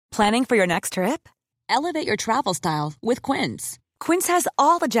Planning for your next trip? Elevate your travel style with Quince. Quince has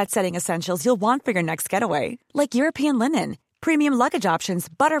all the jet-setting essentials you'll want for your next getaway, like European linen, premium luggage options,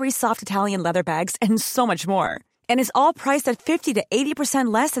 buttery soft Italian leather bags, and so much more. And is all priced at 50 to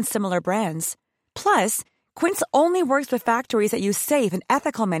 80% less than similar brands. Plus, Quince only works with factories that use safe and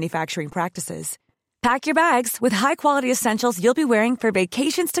ethical manufacturing practices. Pack your bags with high-quality essentials you'll be wearing for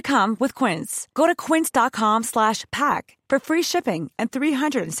vacations to come with Quince. Go to quince.com/pack for free shipping and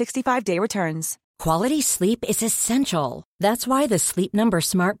 365-day returns. Quality sleep is essential. That's why the Sleep Number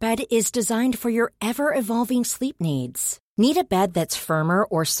Smart Bed is designed for your ever-evolving sleep needs. Need a bed that's firmer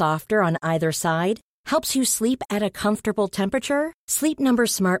or softer on either side? Helps you sleep at a comfortable temperature? Sleep Number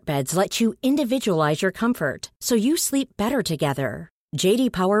Smart Beds let you individualize your comfort, so you sleep better together. J.D.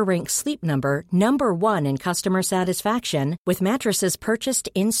 Power ranks Sleep Number number 1 in customer satisfaction with mattresses purchased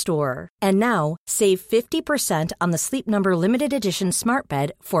in-store. And now, save 50% on the Sleep Number Limited Edition Smart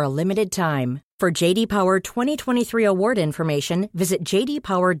Bed for a limited time. For J.D. Power 2023 award information, visit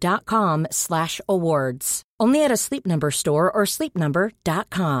jdpower.com/awards. Only at a Sleep Number store or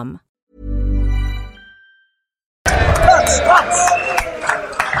sleepnumber.com.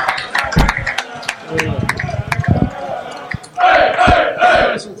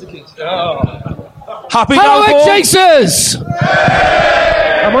 Happy Hello, downfall. Egg Chasers!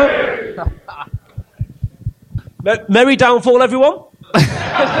 Merry downfall, everyone.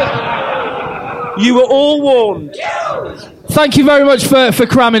 You were all warned. Thank you very much for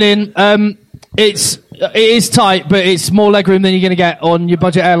cramming in. It is tight, but it's more legroom than you're going to get on your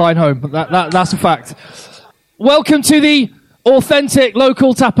budget airline home. That's a fact. Welcome to the authentic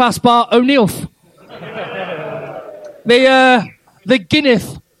local tapas bar O'Neillth. The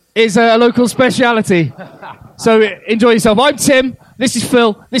Guinness is a local speciality. So enjoy yourself. I'm Tim, this is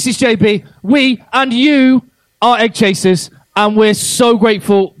Phil, this is JB. We and you are Egg Chasers, and we're so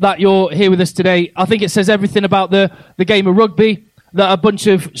grateful that you're here with us today. I think it says everything about the game of rugby, that a bunch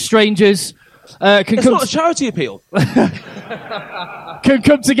of strangers It's not a charity appeal. can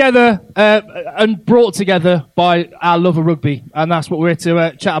come together and brought together by our love of rugby, and that's what we're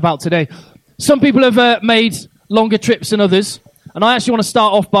here to chat about today. Some people have made longer trips than others, and I actually want to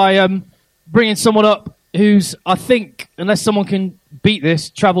start off by bringing someone up who's, I think, unless someone can beat this,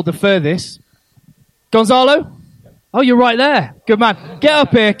 travelled the furthest. Gonzalo? Oh, you're right there. Good man. Get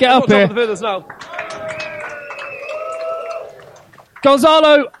up here, get up here. Now.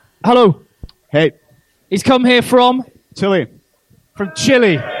 Gonzalo, hello. Hey. He's come here from? Chile. From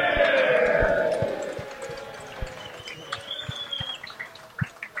Chile.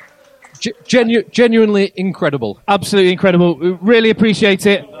 Genuinely incredible. Absolutely incredible. We really appreciate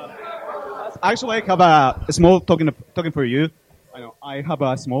it. Actually, I have a small token for you. I have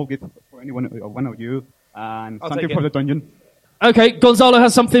a small gift for one of you, and something for the dungeon. Okay, Gonzalo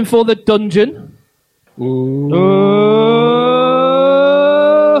has something for the dungeon.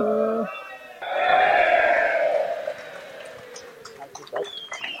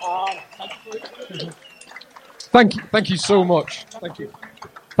 Thank you so much. Thank you.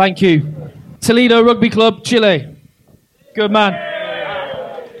 Thank you. Toledo Rugby Club, Chile. Good man.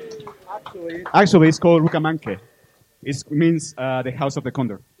 Actually, it's called Rucamanque. It means the House of the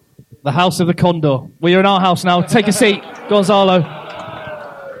Condor. The House of the Condor. Well, you're in our house now. Take a seat, Gonzalo.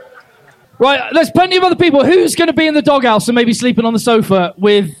 Right, there's plenty of other people. Who's going to be in the doghouse and maybe sleeping on the sofa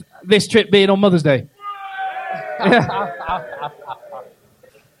with this trip being on Mother's Day?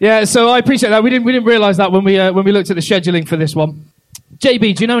 Yeah, so I appreciate that. We didn't realise that when we looked at the scheduling for this one.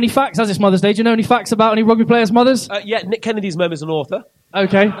 JB, do you know any facts, as it's Mother's Day, do you know any facts about any rugby players' mothers? Yeah, Nick Kennedy's mum is an author.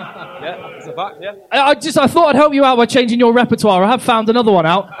 Okay. Yeah, that's a fact, yeah. I thought I'd help you out by changing your repertoire. I have found another one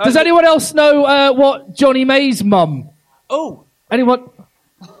out. Does anyone else know what Johnny May's mum? Oh. Anyone?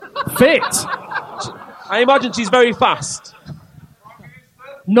 Fit? I imagine she's very fast.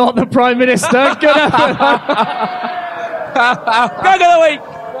 Not the Prime Minister. Good effort. Go the week.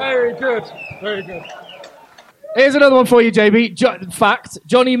 Very good. Very good. Here's another one for you, JB. Fact,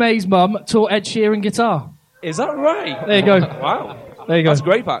 Johnny May's mum taught Ed Sheeran guitar. Is that right? There you go. Wow. There you go. That's a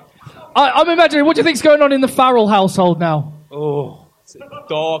great fact. I'm imagining, what do you think's going on in the Farrell household now? Oh, it's a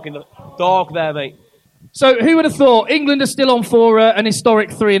dog there, mate. So, who would have thought England are still on for an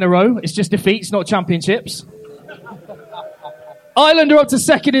historic 3 in a row? It's just defeats, not championships. Ireland are up to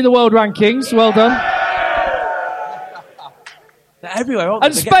second in the world rankings. Well done. They're everywhere, aren't they?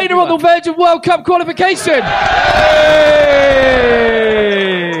 And Spain are on the verge of World Cup qualification. Hey!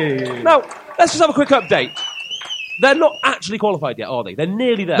 Now, let's just have a quick update. They're not actually qualified yet, are they? They're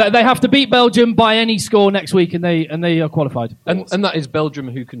nearly there. They have to beat Belgium by any score next week, and they are qualified. And that is Belgium,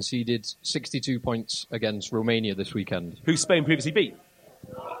 who conceded 62 points against Romania this weekend. Who Spain previously beat.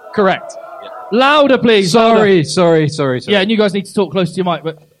 Correct. Louder, please. Sorry. Yeah, and you guys need to talk close to your mic,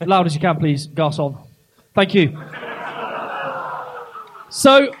 but loud as you can, please, Garçon. Thank you.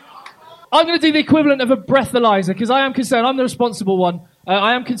 So, I'm going to do the equivalent of a breathalyzer, because I am concerned, I'm the responsible one.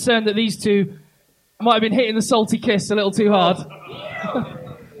 I am concerned that these two might have been hitting the salty kiss a little too hard.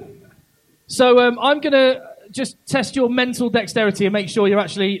 So, I'm going to just test your mental dexterity and make sure you're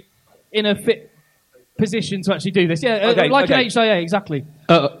actually in a fit position to actually do this. Yeah, Okay, like okay. an HIA, exactly.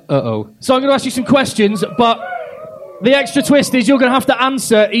 Uh-oh. So I'm going to ask you some questions, but the extra twist is you're going to have to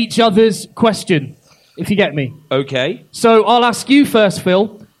answer each other's question, if you get me. Okay. So I'll ask you first,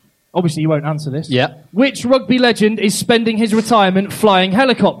 Phil. Obviously, you won't answer this. Yeah. Which rugby legend is spending his retirement flying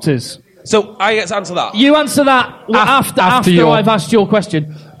helicopters? So I get to answer that. You answer that after I've asked your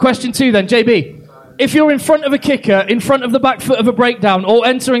question. Question 2 then, JB. If you're in front of a kicker, in front of the back foot of a breakdown, or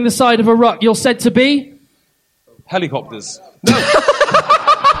entering the side of a ruck, you're said to be? Helicopters. No.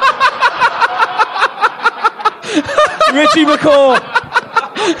 Richie McCaw.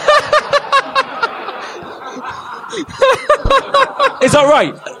 Is that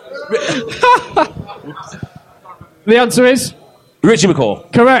right? The answer is? Richie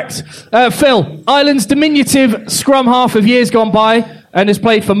McCaw. Correct. Phil, Ireland's diminutive scrum half of years gone by and has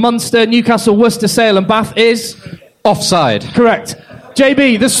played for Munster, Newcastle, Worcester, Sale and Bath is? Offside. Correct.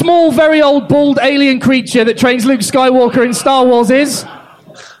 JB, the small, very old, bald alien creature that trains Luke Skywalker in Star Wars is?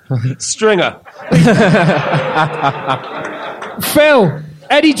 Stringer. Phil,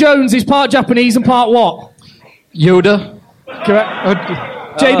 Eddie Jones is part Japanese and part what? Yoda.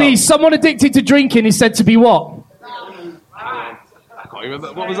 Correct. JB, someone addicted to drinking is said to be what? I can't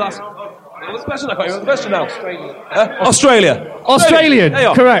remember. What was that? What was the question? I can't remember the question now. Australia. Australian. There you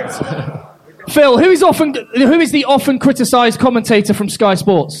are. Correct. Phil, who is the often criticised commentator from Sky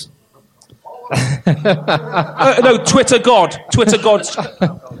Sports? No, Twitter God. Twitter God.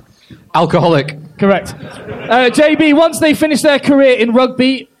 Alcoholic. Correct. JB, once they finish their career in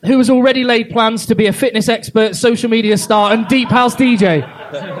rugby, who has already laid plans to be a fitness expert, social media star, and deep house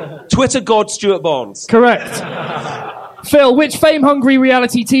DJ? Twitter God Stuart Barnes. Correct. Phil, which fame-hungry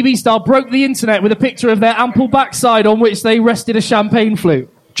reality TV star broke the internet with a picture of their ample backside on which they rested a champagne flute?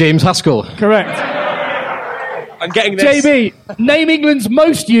 James Haskell. Correct. I'm getting this. JB, name England's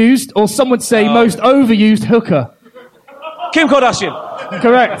most used, or some would say most overused hooker. Kim Kardashian.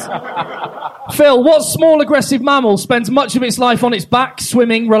 Correct. Phil, what small aggressive mammal spends much of its life on its back,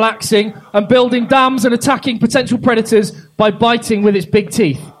 swimming, relaxing, and building dams and attacking potential predators by biting with its big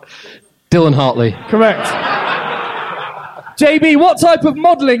teeth? Dylan Hartley. Correct. JB, what type of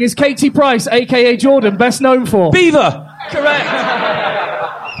modelling is Katie Price, a.k.a. Jordan, best known for? Beaver. Correct.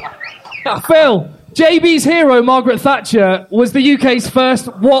 Phil, JB's hero, Margaret Thatcher, was the UK's first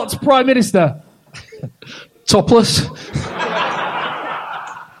what Prime Minister? Topless.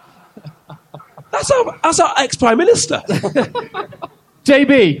 That's our ex-Prime Minister.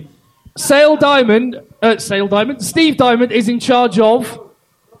 JB, Steve Diamond is in charge of...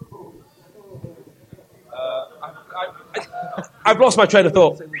 I've lost my train of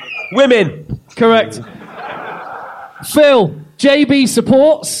thought. Women. Correct. Phil, JB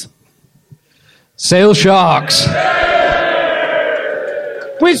supports... Sale Sharks.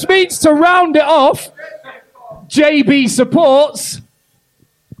 Which means, to round it off, JB supports...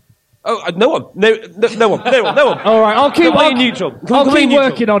 Oh, no one. No one. All right, I'll keep neutral. I'll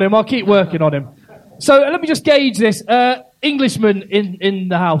keep working on him. So let me just gauge this. Englishmen in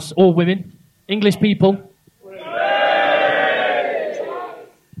the house, or women, English people.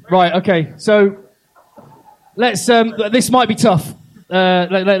 Right. Okay. So let's. This might be tough.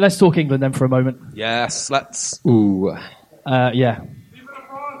 Let's talk England then for a moment. Yes, let's. Ooh. Yeah.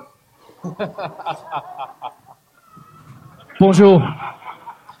 Bonjour.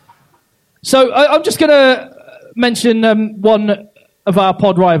 So I'm just going to mention one of our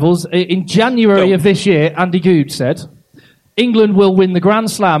pod rivals. In January of this year, Andy Good said, England will win the Grand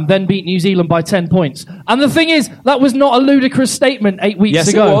Slam, then beat New Zealand by 10 points. And the thing is, that was not a ludicrous statement 8 weeks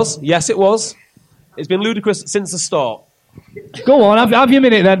ago. Yes, it was. It's been ludicrous since the start. Go on, have your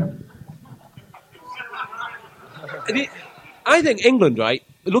minute then. I think England, right,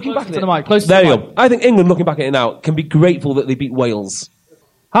 looking back at it... There you go. I think England, looking back at it now, can be grateful that they beat Wales.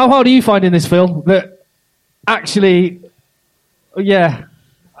 How hard are you finding this, Phil? That actually, yeah,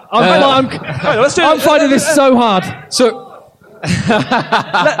 I'm finding this so hard. So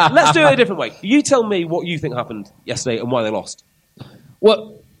let's do it a different way. You tell me what you think happened yesterday and why they lost.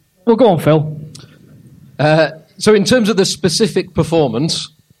 Well, go on, Phil. So in terms of the specific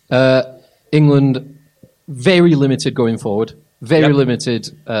performance, England very limited going forward, very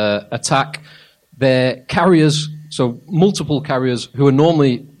limited attack. Their carriers. So multiple carriers who are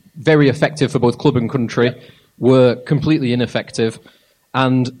normally very effective for both club and country, were completely ineffective,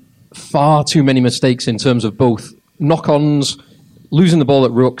 and far too many mistakes in terms of both knock-ons, losing the ball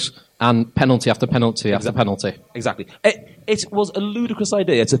at rucks, and penalty after penalty after penalty. Exactly. It was a ludicrous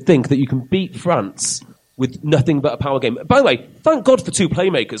idea to think that you can beat France with nothing but a power game. By the way, thank God for two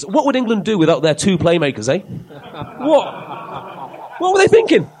playmakers. What would England do without their two playmakers, eh? What were they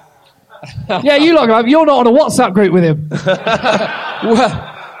thinking? Yeah, you're not on a WhatsApp group with him.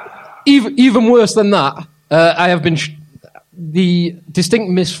 Well, even worse than that, I have been the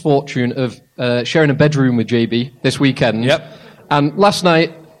distinct misfortune of sharing a bedroom with JB this weekend. Yep. And last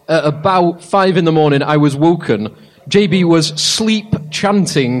night, at about 5 a.m, I was woken. JB was sleep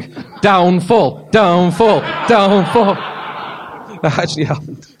chanting, downfall, downfall, downfall. That actually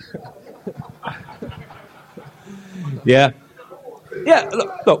happened. Yeah. Yeah,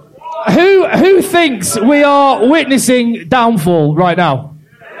 look. Who thinks we are witnessing downfall right now?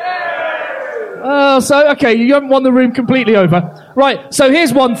 Okay, you haven't won the room completely over. Right, so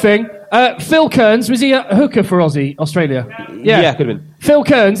here's one thing. Phil Kearns, was he a hooker for Australia? Yeah, could have been. Phil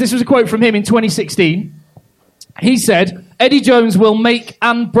Kearns, this was a quote from him in 2016. He said, Eddie Jones will make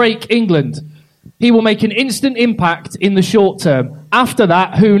and break England. He will make an instant impact in the short term. After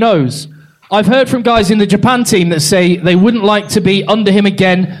that, who knows? I've heard from guys in the Japan team that say they wouldn't like to be under him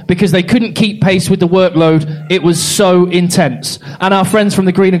again because they couldn't keep pace with the workload. It was so intense. And our friends from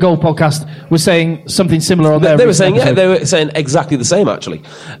the Green and Gold podcast were saying something similar on their They were saying exactly the same, actually.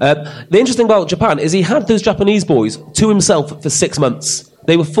 The interesting about Japan is he had those Japanese boys to himself for 6 months.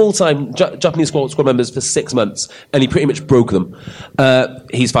 They were full-time Japanese squad members for 6 months, and he pretty much broke them.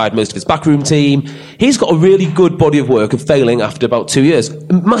 He's fired most of his backroom team. He's got a really good body of work of failing after about 2 years.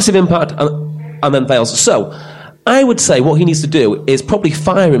 Massive impact, and then fails. So, I would say what he needs to do is probably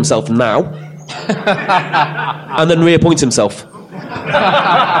fire himself now, and then reappoint himself.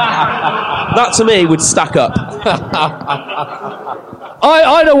 That, to me, would stack up.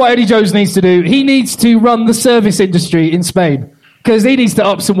 I know what Eddie Jones needs to do. He needs to run the service industry in Spain. Because he needs to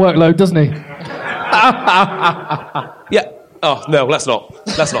up some workload, doesn't he? Yeah. Oh, no, let's not.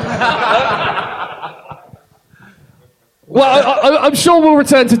 Well, I'm sure we'll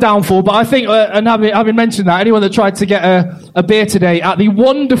return to downfall, but I think, and having mentioned that, anyone that tried to get a beer today at the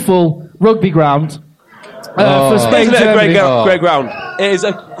wonderful rugby ground for Spain, Isn't it Germany. a great ground? It is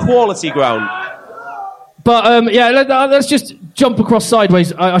a quality ground. But, let's just jump across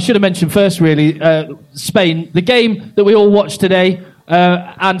sideways. I should have mentioned first, really, Spain. The game that we all watched today,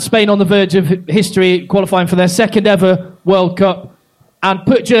 and Spain on the verge of history, qualifying for their second ever World Cup, and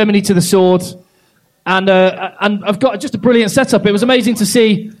put Germany to the sword. And I've got just a brilliant setup. It was amazing to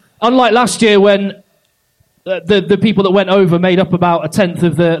see, unlike last year when the people that went over made up about a tenth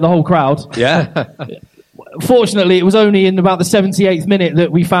of the whole crowd. Yeah. Fortunately, it was only in about the 78th minute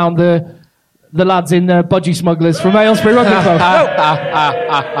that we found the lads in Budgie Smugglers from Aylesbury Rugby Club.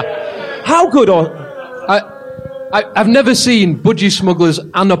 How good are... I've never seen Budgie Smugglers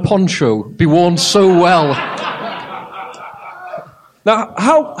and a poncho be worn so well. Now,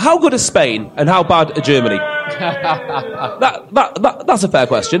 how good is Spain and how bad are Germany? That's a fair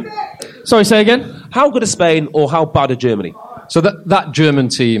question. Sorry, say again? How good is Spain or how bad are Germany? So that German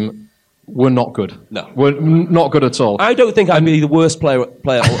team were not good. No. Were not good at all. I don't think I'd be the worst player on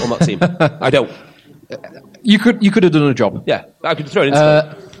that team. I don't. You could have done a job. Yeah, I could throw it in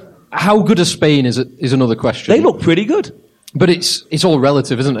Spain. How good is Spain is another question. They look pretty good. But it's all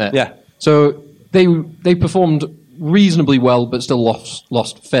relative, isn't it? Yeah. So they performed reasonably well, but still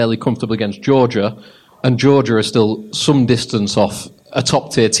lost fairly comfortably against Georgia, and Georgia are still some distance off a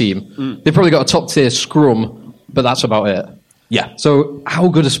top-tier team. They've probably got a top-tier scrum, but that's about it. Yeah. So how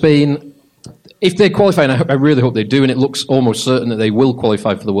good is Spain? If they qualify, and I really hope they do, and it looks almost certain that they will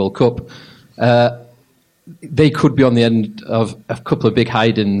qualify for the World Cup, they could be on the end of a couple of big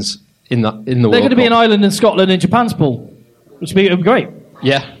hide-ins in the World Cup. They're going to be in Ireland and Scotland and Japan's pool, which would be great.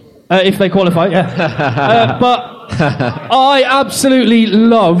 Yeah. If they qualify, yeah. But I absolutely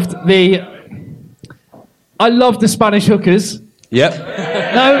loved the Spanish hookers. Yep.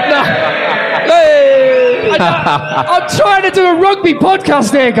 No. Hey! I'm trying to do a rugby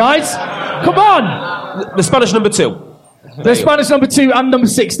podcast here, guys. Come on. The Spanish number 2. The Spanish number 2 and number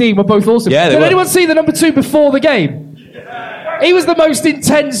 16 were both awesome. Yeah, Did anyone see the number 2 before the game? He was the most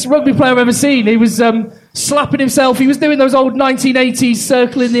intense rugby player I've ever seen. He was slapping himself. He was doing those old 1980s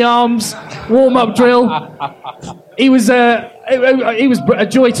circling the arms warm-up drill. He was a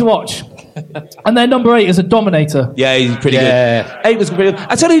joy to watch. And their number 8 is a dominator. Yeah, he's pretty good. 8 was pretty good.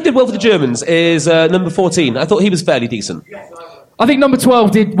 I tell you who did well for the Germans is number 14. I thought he was fairly decent. I think number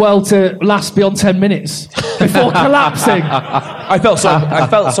 12 did well to last beyond 10 minutes before collapsing. I felt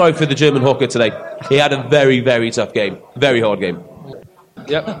sorry for the German hooker today. He had a very, very tough game. Very hard game.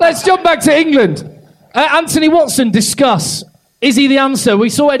 Yep. Let's jump back to England. Anthony Watson, discuss. Is he the answer? We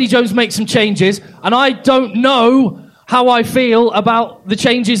saw Eddie Jones make some changes, and I don't know how I feel about the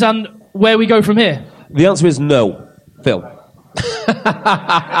changes and where we go from here. The answer is no, Phil.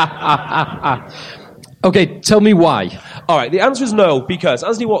 Okay, tell me why. All right, the answer is no, because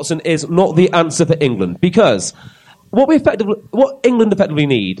Anthony Watson is not the answer for England. Because what England effectively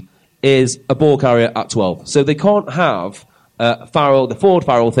need is a ball carrier at 12. So they can't have Farrell, the forward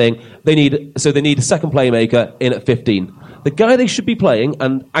Farrell thing. They need a second playmaker in at 15. The guy they should be playing,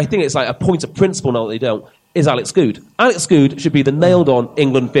 and I think it's like a point of principle now that they don't, is Alex Good. Alex Good should be the nailed-on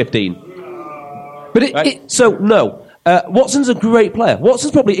England 15. But so no. Watson's a great player.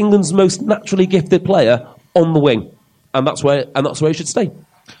 Watson's probably England's most naturally gifted player on the wing, and that's where he should stay.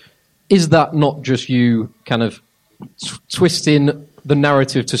 Is that not just you kind of twisting the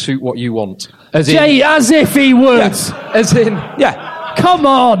narrative to suit what you want? As if he would. Yeah. As in, yeah. Come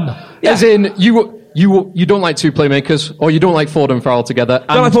on. Yeah. As in, you don't like two playmakers, or you don't like Ford and Farrell together,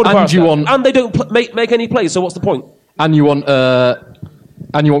 and they don't make any plays. So what's the point? And you want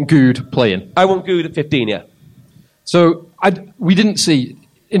Good playing. I want Good at 15. Yeah. So we didn't see,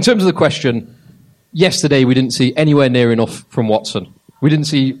 in terms of the question, yesterday we didn't see anywhere near enough from Watson. We didn't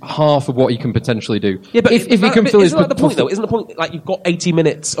see half of what he can potentially do. Yeah, but if he can fill his... Isn't that the point, though? Isn't the point, like, you've got 80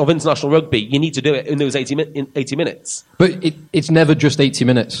 minutes of international rugby, you need to do it in those 80 minutes? But it's never just 80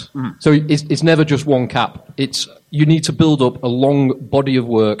 minutes. Mm. So it's never just one cap. You need to build up a long body of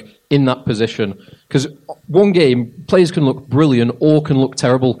work in that position. Because one game, players can look brilliant or can look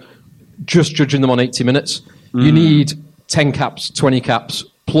terrible, just judging them on 80 minutes. You need 10 caps, 20 caps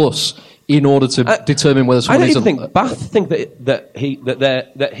plus in order to determine whether someone is... I don't even think Bath think that he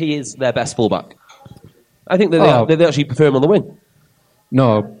is their best fullback. I think that they actually prefer him on the wing.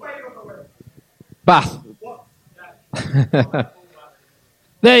 No. Bath.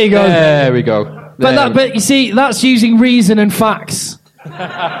 There you go. There we go. But you see, that's using reason and facts.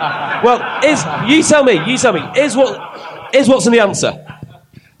 Well, you tell me, is Watson the answer?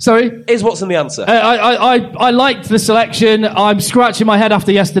 Sorry? Is Watson the answer? I liked the selection. I'm scratching my head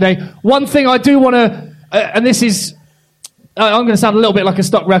after yesterday. One thing I do want to... and this is... I'm going to sound a little bit like a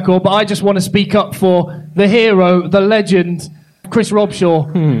stock record, but I just want to speak up for the hero, the legend, Chris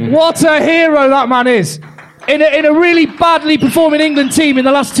Robshaw. What a hero that man is. In a really badly performing England team in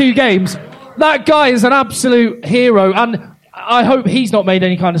the last 2 games, that guy is an absolute hero, and I hope he's not made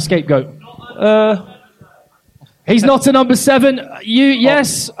any kind of scapegoat. He's not a number 7.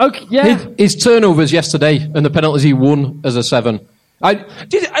 Yes. Okay. Yeah. His turnovers yesterday and the penalties he won as a 7. I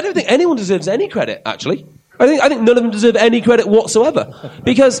don't think anyone deserves any credit. Actually, I think none of them deserve any credit whatsoever.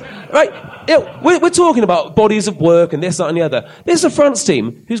 Because we're talking about bodies of work and this, that, and the other. This is a France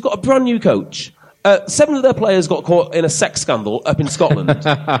team who's got a brand new coach. 7 of their players got caught in a sex scandal up in Scotland.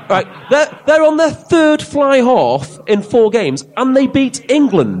 Right? They're on their 3rd fly half in 4 games, and they beat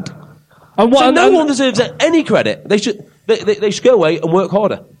England. So no one deserves any credit. They should go away and work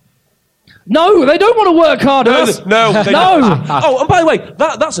harder. No, they don't want to work harder. No. No. Oh, and by the way,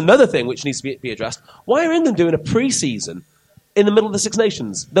 that's another thing which needs to be addressed. Why are England doing a pre-season in the middle of the Six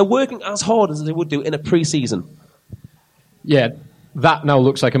Nations? They're working as hard as they would do in a pre-season. Yeah, that now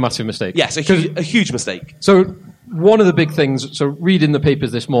looks like a massive mistake. Yes, a huge mistake. So one of the big things, reading the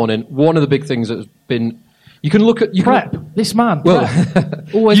papers this morning, one of the big things that has been... You can look at... This man. Well,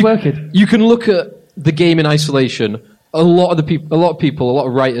 always working. You can look at the game in isolation. A lot of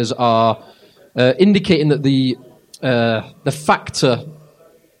writers are indicating that the factor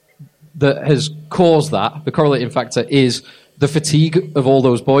that has caused that, the correlating factor, is the fatigue of all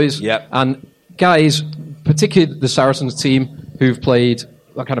those boys. Yep. And guys, particularly the Saracens team, who've played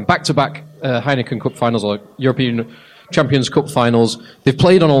kind of back-to-back Heineken Cup finals or European Champions Cup finals, they've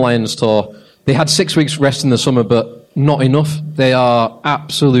played on a Lions tour. They had 6 weeks rest in the summer, but not enough. They are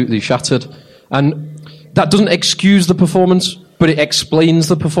absolutely shattered. And that doesn't excuse the performance, but it explains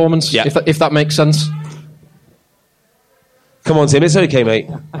the performance, if that makes sense. Come on, Tim. It's okay, mate.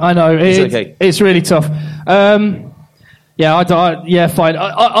 I know. It's okay. It's really tough. Fine.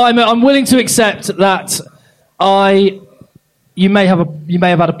 I'm willing to accept that you may have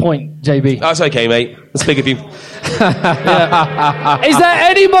had a point, JB. That's okay, mate. That's big of you. Yeah. Is there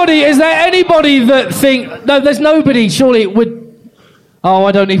anybody that think... No, there's nobody. Surely it would... Oh,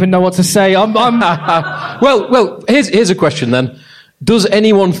 I don't even know what to say. Well, here's a question then. Does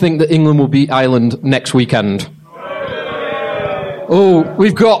anyone think that England will beat Ireland next weekend? Oh,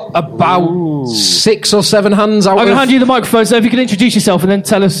 we've got about 6 or 7 hands out. I'm going to hand you the microphone, so if you can introduce yourself and then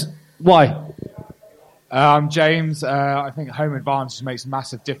tell us why. I'm James. I think home advantage makes a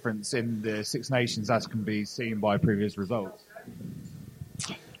massive difference in the Six Nations, as can be seen by previous results.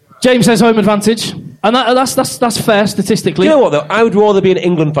 James says home advantage, and that's fair statistically. You know what, though? I would rather be an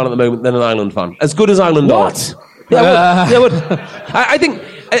England fan at the moment than an Ireland fan. As good as Ireland are. What? Yeah, I would. I think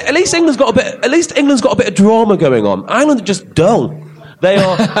at least England's got a bit. At least England's got a bit of drama going on. Ireland are just dull. They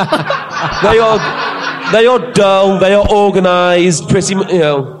are. They are dull. They are organised, pretty,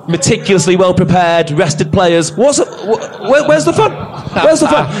 meticulously well prepared, rested players. Where's the fun? Where's the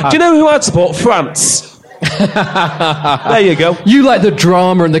fun? Do you know who I'd support? France. There you go. You like the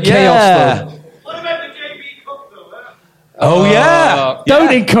drama and the chaos, though. What about the JB Cup, though? Oh yeah.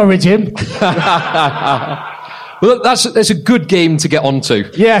 Don't encourage him. Well, that's a good game to get onto.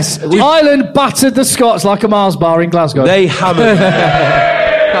 Yes, Ireland battered the Scots like a Mars bar in Glasgow. They hammered.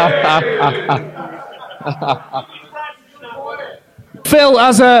 Phil,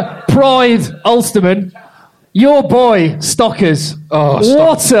 as a Pride Ulsterman, your boy Stockers. Oh,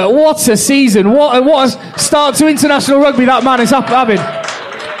 what a season! What a start to international rugby that man is having.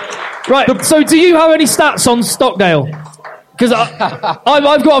 Right. So, do you have any stats on Stockdale? Because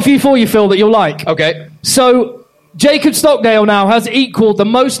I've got a few for you, Phil, that you'll like. Okay. So, Jacob Stockdale now has equalled the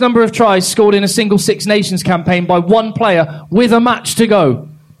most number of tries scored in a single Six Nations campaign by one player with a match to go.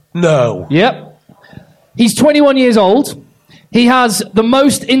 No. Yep. He's 21 years old. He has the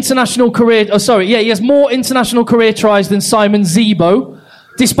most international career... he has more international career tries than Simon Zebo,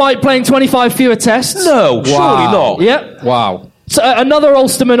 despite playing 25 fewer tests. No, surely not. Yep. Wow. So, another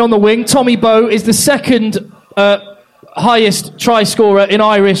Ulsterman on the wing, Tommy Bowe, is the second highest try scorer in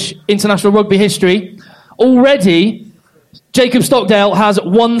Irish international rugby history. Already, Jacob Stockdale has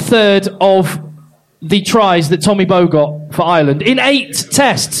 1/3 of the tries that Tommy Bowe got for Ireland in 8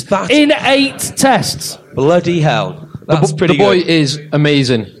 tests. In 8 tests. Bloody hell. That's pretty good. The boy good. is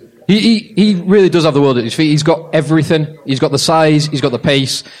amazing. He really does have the world at his feet. He's got everything. He's got the size. He's got the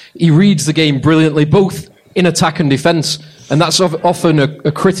pace. He reads the game brilliantly, both in attack and defence. And that's often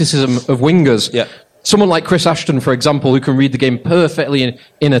a criticism of wingers. Yeah. Someone like Chris Ashton, for example, who can read the game perfectly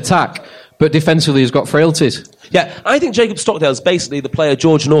in attack, but defensively has got frailties. Yeah, I think Jacob Stockdale is basically the player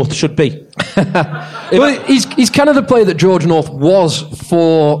George North should be. Well, he's kind of the player that George North was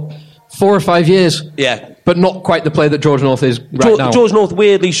for 4 or 5 years. Yeah. But not quite the player that George North is right now. George North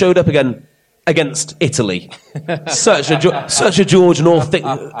weirdly showed up again against Italy. such a George North thing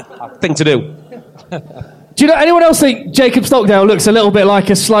to do. Do you know anyone else think Jacob Stockdale looks a little bit like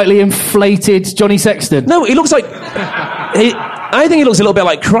a slightly inflated Johnny Sexton? No, he looks like... I think he looks a little bit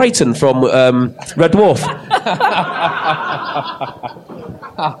like Crichton from Red Dwarf.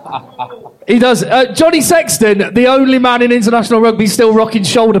 He does. Johnny Sexton, the only man in international rugby still rocking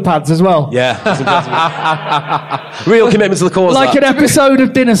shoulder pads as well. Yeah, that's impressive. Real commitment to the cause. Like an episode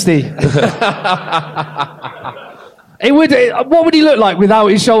of Dynasty. What would he look like without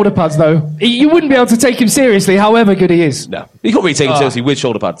his shoulder pads, though? You wouldn't be able to take him seriously, however good he is. No, you can't really take him seriously with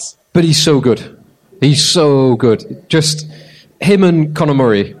shoulder pads. But he's so good. He's so good. Just him and Conor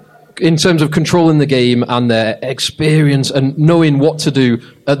Murray, in terms of controlling the game and their experience and knowing what to do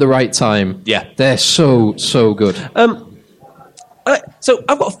at the right time. Yeah. They're so good. So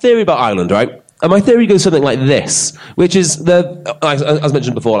I've got a theory about Ireland, right? And my theory goes something like this, which is, as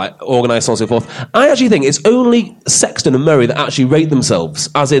mentioned before, like organised and so forth. I actually think it's only Sexton and Murray that actually rate themselves,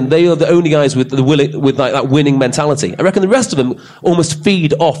 as in they are the only guys with like that winning mentality. I reckon the rest of them almost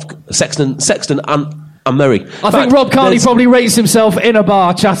feed off Sexton and Murray. I think Rob Carney probably rates himself in a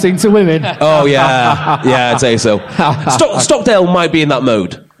bar chatting to women. Oh yeah, I'd say so. Stockdale might be in that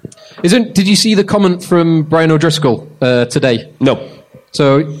mode. Did you see the comment from Brian O'Driscoll today? No.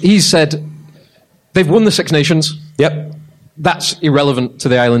 So he said they've won the Six Nations. Yep. That's irrelevant to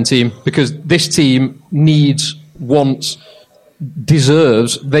the Ireland team because this team needs, wants,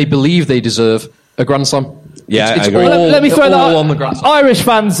 deserves, they believe they deserve a Grand Slam. Yeah, it's I agree. Let me throw that on the Grand Slam. Irish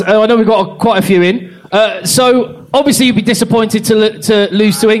fans, I know we've got quite a few in. So obviously you'd be disappointed to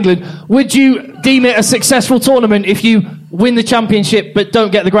lose to England. Would you deem it a successful tournament if you win the championship but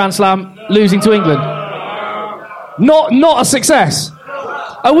don't get the Grand Slam, losing to England? Not a success.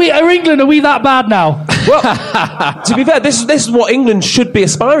 Are England that bad now? Well, to be fair, this is what England should be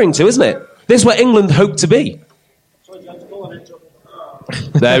aspiring to, isn't it? This is where England hope to be.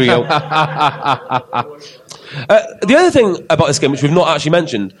 There we go. The other thing about this game, which we've not actually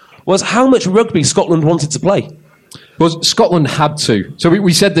mentioned, was how much rugby Scotland wanted to play. Well, Scotland had to. So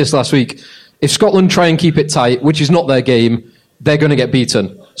we said this last week. If Scotland try and keep it tight, which is not their game, they're going to get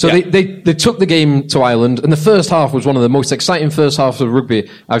beaten. So they took the game to Ireland, and the first half was one of the most exciting first halves of rugby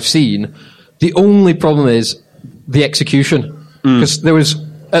I've seen. The only problem is the execution, because there was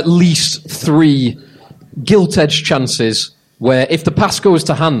at least 3 gilt-edged chances where if the pass goes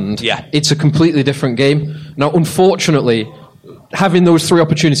to hand, it's a completely different game. Now, unfortunately, having those 3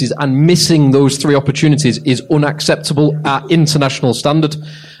 opportunities and missing those 3 opportunities is unacceptable at international standard.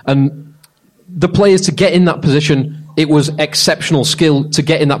 And the players to get in that position, it was exceptional skill to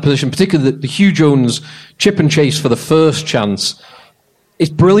get in that position, particularly the Hugh Jones chip and chase for the first chance.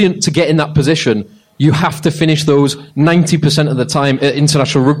 It's brilliant to get in that position. You have to finish those 90% of the time at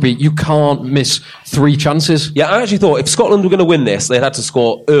international rugby. You can't miss 3 chances. Yeah, I actually thought if Scotland were going to win this, they had to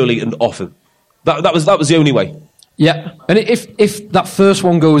score early and often. That was the only way. Yeah, and if that first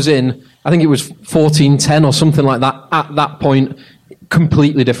one goes in, I think it was 14-10 or something like that. At that point,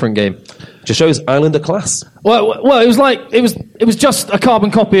 completely different game. Just shows Ireland are class. Well, it was just a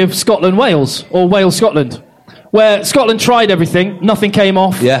carbon copy of Scotland-Wales or Wales-Scotland, where Scotland tried everything, nothing came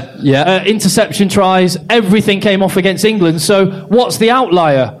off. Yeah. Interception tries, everything came off against England. So what's the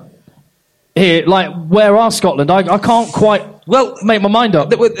outlier here? Like, where are Scotland? I can't quite make my mind up.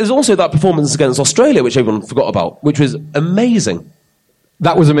 There's also that performance against Australia, which everyone forgot about, which was amazing.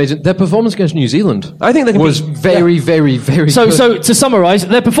 That was amazing. Their performance against New Zealand, I think, was very, very, very so, good. So, to summarise,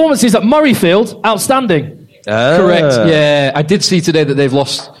 their performances at Murrayfield, outstanding. Correct, yeah. I did see today that they've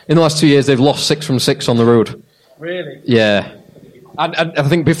lost, in the last 2 years, they've lost 6 from 6 on the road. Really? Yeah. And I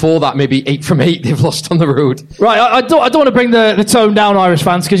think before that, maybe 8 from 8 they've lost on the road. Right, I don't want to bring the tone down, Irish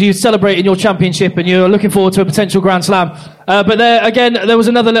fans, because you're celebrating your championship and you're looking forward to a potential Grand Slam. But there was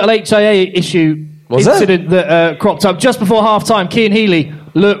another little HIA incident that cropped up just before half-time. Cian Healy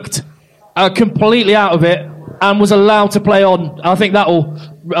looked completely out of it and was allowed to play on. I think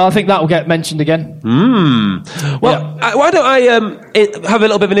that'll get mentioned again. Well, why don't I have a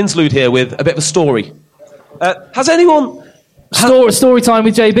little bit of an interlude here with a bit of a story? Has anyone... Story time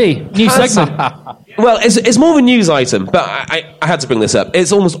with JB. New segment. Well, it's more of a news item, but I had to bring this up.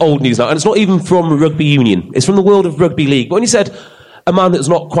 It's almost old news now, and it's not even from rugby union. It's from the world of rugby league. But when you said a man that's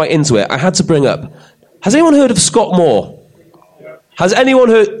not quite into it, I had to bring up. Has anyone heard of Scott Moore? Has anyone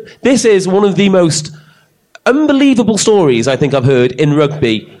heard... This is one of the most unbelievable stories I think I've heard in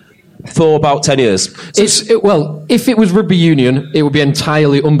rugby for about 10 years. So if it was rugby union, it would be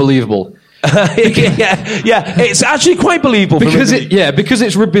entirely unbelievable. yeah, it's actually quite believable because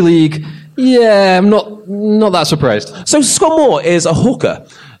it's rugby league. Yeah, I'm not that surprised. So Scott Moore is a hooker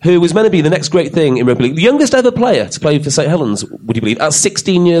who was meant to be the next great thing in rugby league, the youngest ever player to play for St Helens. Would you believe? At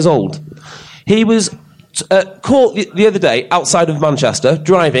 16 years old, he was caught the other day outside of Manchester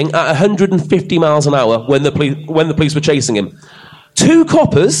driving at 150 miles an hour when the police were chasing him. 2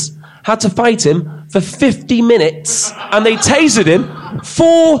 coppers had to fight him for 50 minutes, and they tasered him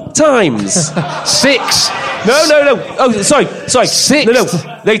 4 times. 6. No. Oh, sorry. 6. No.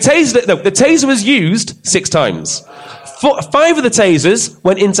 They tased it. No, the taser was used 6 times. 5 of the tasers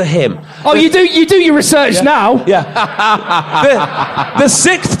went into him. Oh, you do your research now. Yeah. The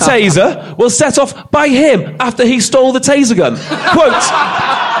 6th taser was set off by him after he stole the taser gun.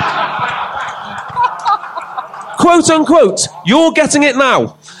 Quote unquote, you're getting it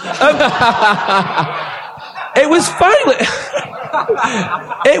now. It was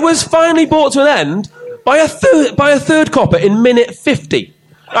finally brought to an end by a third copper in minute 50.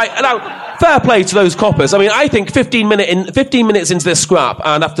 Right, now, fair play to those coppers. I mean, I think 15 minutes into this scrap,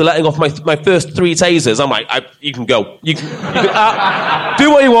 and after letting off my first 3 tasers, I'm like, you can go. You can do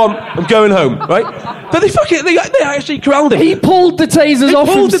what you want. I'm going home, right? But they actually corralled him. He pulled the tasers off.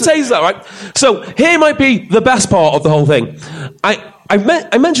 He pulled the tasers out, right? So here might be the best part of the whole thing.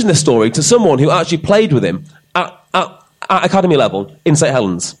 I mentioned this story to someone who actually played with him at academy level in St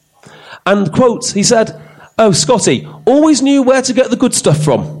Helens. And, quote, he said, "Oh, Scotty, always knew where to get the good stuff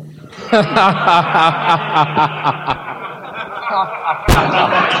from."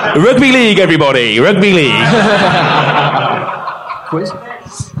 Rugby league, everybody. Rugby league. Quiz?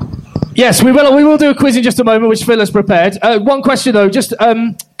 Yes, we will do a quiz in just a moment, which Phil has prepared. One question, though, just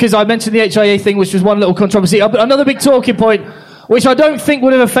because I mentioned the HIA thing, which was one little controversy. Another big talking point, which I don't think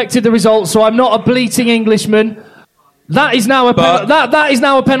would have affected the results, so I'm not a bleating Englishman. That is now a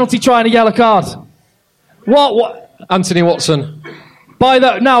penalty try and a yellow card. What? Anthony Watson. By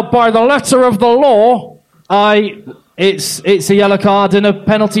the letter of the law, it's a yellow card and a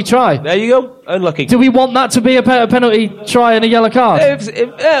penalty try. There you go. Unlucky. Do we want that to be a penalty try and a yellow card?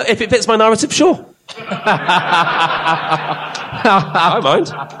 If it fits my narrative, sure. I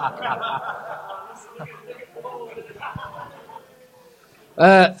mind.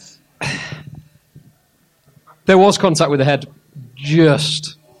 There was contact with the head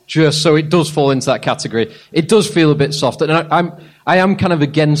just just so it does fall into that category. It does feel a bit soft, and I am kind of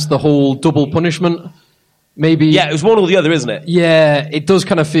against the whole double punishment. Maybe. Yeah, it was one or the other, isn't it? Yeah, it does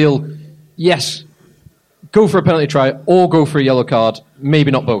kind of feel, yes, go for a penalty try or go for a yellow card. Maybe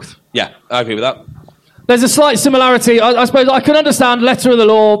not both. Yeah, I agree with that. There's a slight similarity. I suppose I can understand letter of the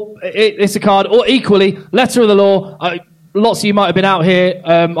law, it's a card, or equally, letter of the law. Lots of you might have been out here.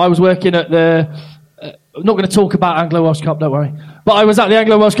 I was working at the... I'm not going to talk about Anglo-Welsh Cup, don't worry. But I was at the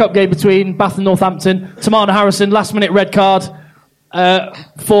Anglo-Welsh Cup game between Bath and Northampton. Tamana Harrison, last-minute red card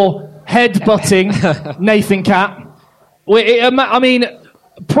for head-butting Nathan Catt. I mean,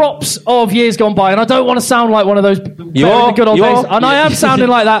 props of years gone by, and I don't want to sound like one of those good old days. And I am sounding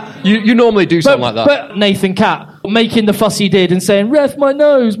like that. You normally do sound like that. But Nathan Catt, making the fuss he did and saying, "Ref, my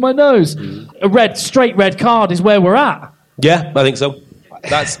nose, my nose." A straight red card is where we're at. Yeah, I think so.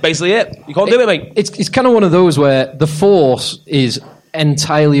 That's basically it. You can't do it, mate. It's kind of one of those where the force is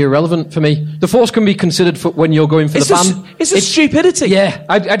entirely irrelevant for me. The force can be considered for when you're going for the ban. It's stupidity. Yeah,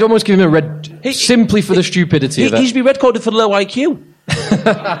 I'd almost give him a red simply for the stupidity of it. He should be red carded for low IQ.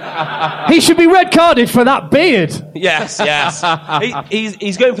 He should be red carded for that beard. Yes.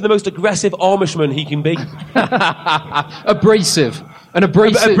 He's going for the most aggressive Amishman he can be. Abrasive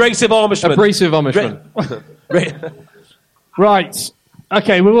Amishman. Abrasive Amishman. Right.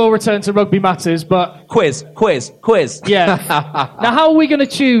 Okay, we will return to rugby matters, but... Quiz. Yeah. Now, how are we going to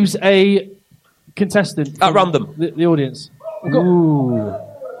choose a contestant? At random. The audience. Ooh.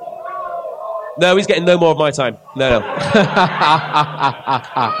 No, he's getting no more of my time. No. I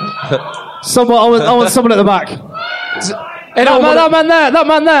want someone at the back. That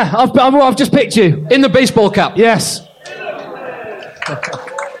man there. I've just picked you. In the baseball cap. Yes.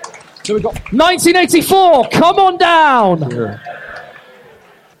 So we got 1984. Come on down. Yeah.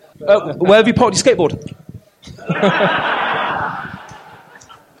 Where have you parked your skateboard?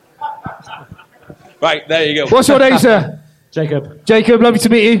 Right, there you go. What's your name, sir? Jacob. Jacob, lovely to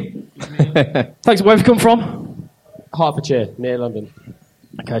meet you. Thanks. Where have you come from? Hertfordshire, near London.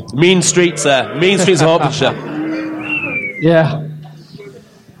 Okay. Mean streets there. Mean streets of Hertfordshire. Yeah.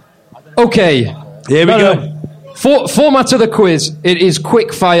 Okay. Here we go. Format of the quiz. It is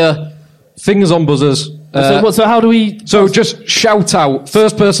quick fire, fingers on buzzers. So how do we... So just shout out.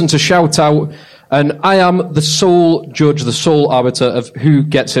 First person to shout out. And I am the sole judge, the sole arbiter of who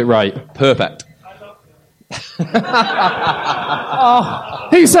gets it right. Perfect. Oh,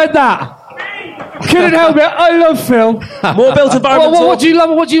 who said that? Couldn't help it. I love Phil. More built environment. What do you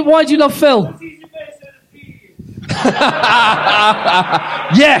love? Why do you love Phil?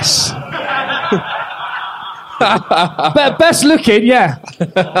 Yes. Best looking, yeah.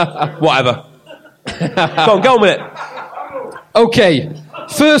 Whatever. Go on with it. Okay.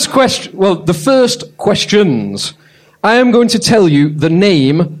 First question. Well, the first questions. I am going to tell you the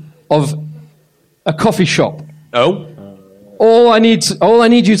name of a coffee shop. Oh. All I need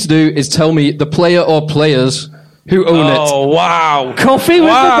you to do is tell me the player or players who own it. Oh, wow. Coffee with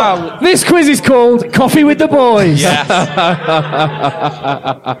the This quiz is called Coffee with the Boys. Yes.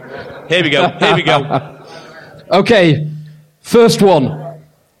 Here we go. Okay. First one.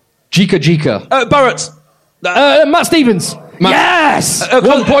 Jika. Barrett. Matt Stevens. Yes!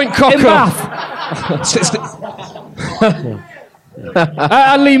 1 point Cocker. In Bath.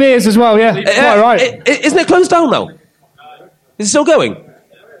 And Lee Mears as well, yeah. Quite right. Isn't it closed down now? Is it still going?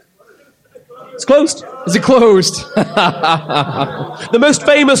 It's closed. Is it closed? The most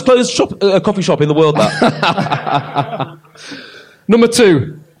famous closed coffee shop in the world, that. Number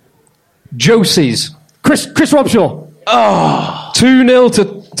 2. Josie's. Chris Robshaw. Oh. 2-0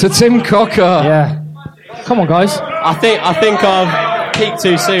 to Tim Cocker. Yeah. Come on, guys. I think I've peaked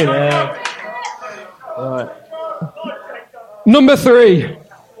too soon. Yeah. Right. Number 3.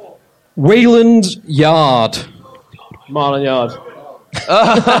 Wayland Yard. Mile and Yard.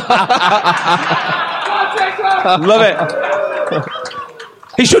 Love it.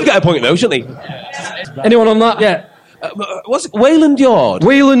 He should get a point though, shouldn't he? Anyone on that? Yeah. What's it? Wayland Yard.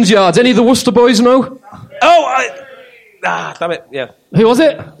 Wayland Yard. Any of the Worcester boys know? Oh, damn it. Yeah. Who was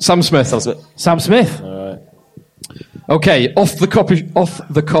it? Sam Smith. Sam Smith. All right. Okay, off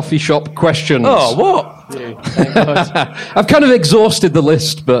the coffee shop questions. Oh, what? I've kind of exhausted the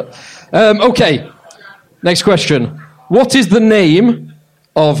list, but okay. Next question. What is the name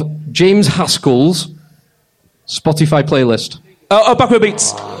of James Haskell's Spotify playlist? Backroom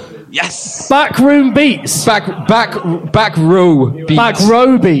Beats. Yes. Backroom Beats. Back row beats. Back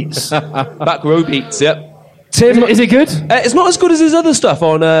row beats. Back row beats. Yep. Tim, is it good? It's not as good as his other stuff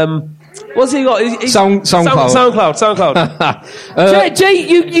on. What's he got? SoundCloud. Jay,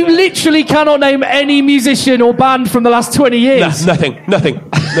 you literally cannot name any musician or band from the last 20 years. Nothing.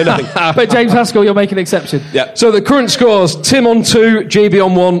 No, nothing. But James Haskell, you'll make an exception. Yeah. So the current scores, Tim on 2, JB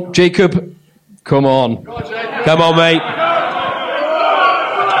on 1, Jacob, come on. Come on, mate.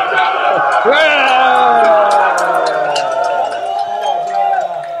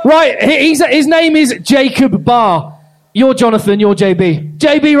 Right, his name is Jacob Barr. You're Jonathan, you're JB.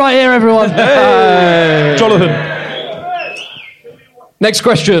 JB right here, everyone. Hey. Jonathan. Next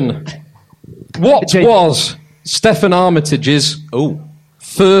question. What was Stefan Armitage's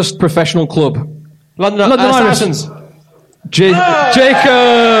first professional club? London Irish. Saracens. Jacob!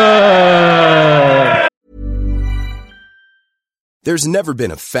 There's never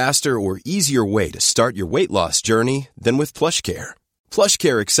been a faster or easier way to start your weight loss journey than with PlushCare.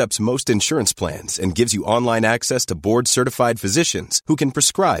 PlushCare accepts most insurance plans and gives you online access to board-certified physicians who can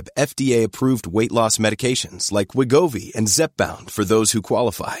prescribe FDA-approved weight loss medications like Wegovy and Zepbound for those who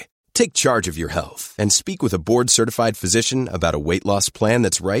qualify. Take charge of your health and speak with a board-certified physician about a weight loss plan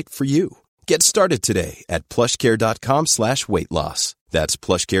that's right for you. Get started today at plushcare.com/weight loss. That's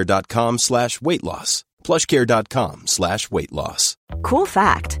plushcare.com/weight loss. plushcare.com/weight loss. Cool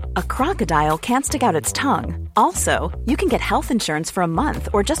fact, a crocodile can't stick out its tongue. Also, you can get health insurance for a month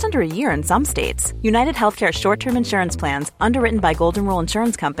or just under a year in some states. United Healthcare short-term insurance plans, underwritten by Golden Rule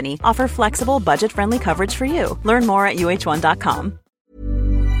Insurance Company, offer flexible, budget-friendly coverage for you. Learn more at uh1.com.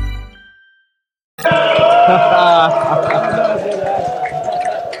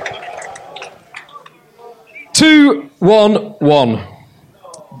 2-1-1.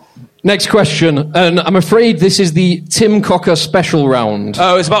 Next question, and I'm afraid this is the Tim Cocker special round.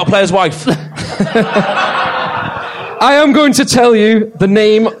 Oh, it's about a player's wife. I am going to tell you the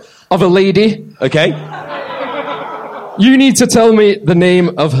name of a lady. Okay. You need to tell me the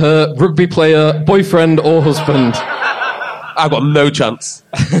name of her rugby player, boyfriend, or husband. I've got no chance.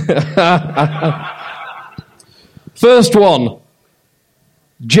 First one.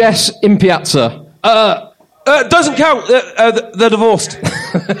 Jess Impiazza. Doesn't count. They're divorced.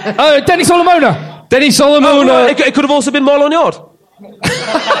 Denny Solomona. Denny Solomona. Oh, right. It could have also been Marlon Yard.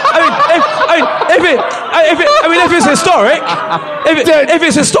 If it's historic, if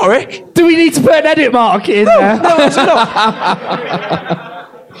it's historic, do we need to put an edit mark in there? No, that's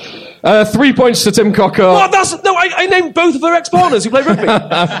enough. 3 points to Tim Cocker. What? I named both of her ex-partners who play rugby.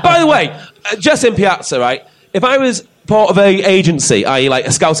 By the way, Jess Impiazza, right? If I was part of a agency, i.e. like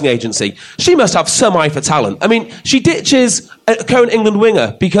a scouting agency, she must have some eye for talent. I mean, she ditches a current England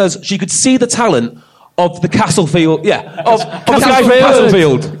winger because she could see the talent of the Castlefield, of the guy from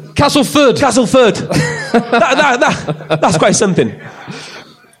Castleford. Castleford. That's quite something.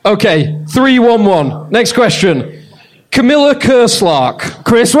 Okay, 3-1-1. Next question. Camilla Kerslark.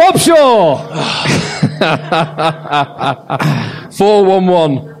 Chris Robshaw.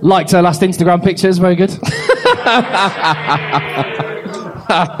 4-1-1. Liked her last Instagram pictures, very good.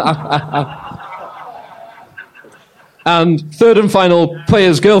 And third and final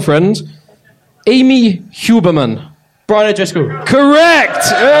player's girlfriend, Amy Huberman. Brian O'Driscoll. Correct!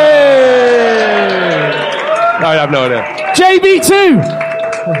 Hey! I have no idea. JB2.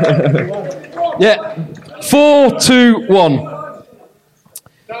 Yeah. 4-2-1.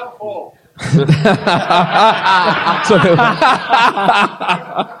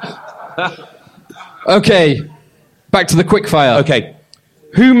 Okay, back to the quickfire. Okay.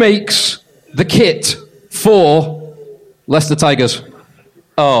 Who makes the kit for Leicester Tigers?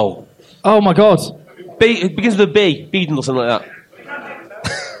 Oh my God. It begins with a B. Beeden or something like that.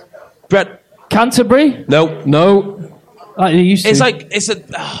 Brett. Canterbury? No. Like you used to. It's a...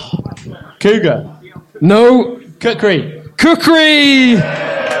 Cougar. No. Cookery.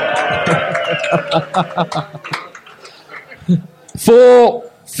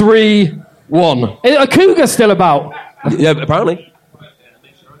 4-3-1. Is a cougar still about? Yeah, apparently.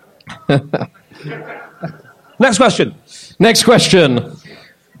 Next question.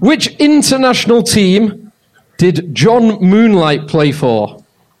 Which international team did John Moonlight play for?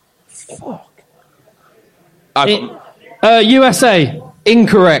 Fuck. USA.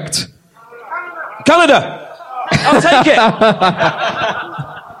 Incorrect. Canada. I'll take it.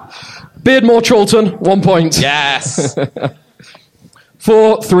 Beardmore Charlton, 1 point. Yes.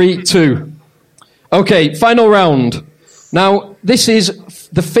 4-3-2. Okay, final round. Now, this is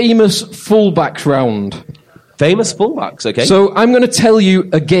the famous fullbacks round. Famous fullbacks, okay. So I'm going to tell you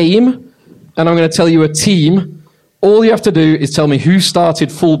a game, and I'm going to tell you a team. All you have to do is tell me who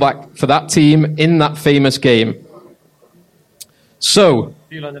started fullback for that team in that famous game. So...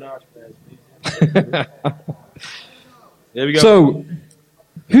 Few London Irish players. Here we go. So,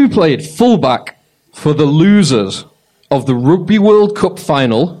 who played fullback for the losers of the Rugby World Cup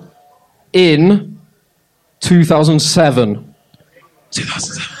final in 2007?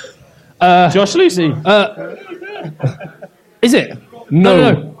 2007. Josh Lucy. Is it?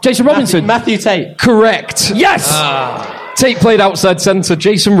 No. Jason Robinson. Matthew Tate. Correct. Yes! Tate played outside centre.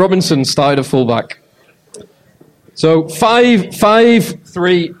 Jason Robinson started at fullback. So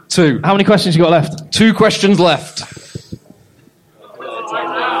 5-3-2. How many questions you got left? 2 questions left.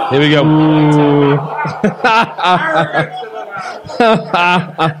 Here we go.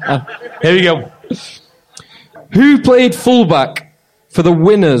 Here we go. Who played fullback for the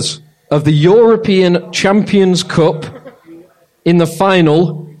winners of the European Champions Cup in the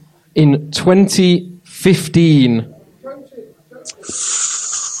final in 2015?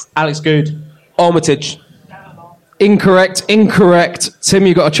 Alex Good. Armitage. Incorrect. Tim,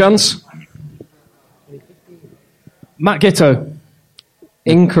 you got a chance? Matt Gitto.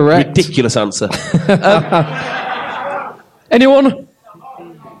 Incorrect. Ridiculous answer. Anyone?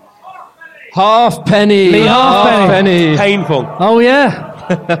 Halfpenny. Lee Halfpenny. Painful. Oh, yeah.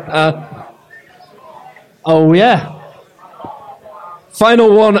 Oh, yeah.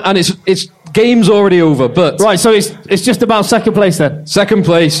 Final one, and it's game's already over, but... Right, so it's just about second place then? Second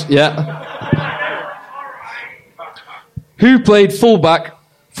place, yeah. Who played fullback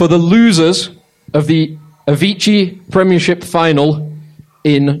for the losers of the Avicii Premiership Final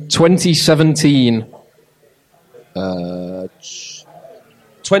in 2017?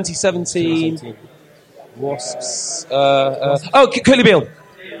 2017. Wasps. Curly Beale.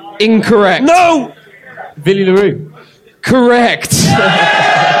 Incorrect. No! Billy LaRue. Correct.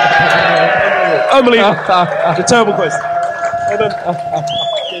 Unbelievable. It's a terrible quiz.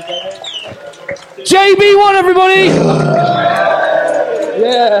 JB won, everybody!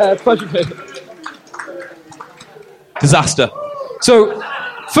 Yeah, pleasure. Disaster. So,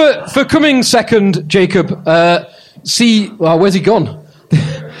 for coming second, Jacob, where's he gone?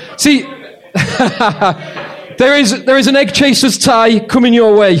 See, there is an egg chaser's tie coming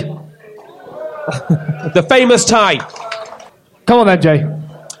your way. The famous tie. Come on then, Jay. Are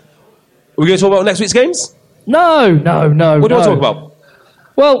we going to talk about next week's games? No. What do you want to talk about?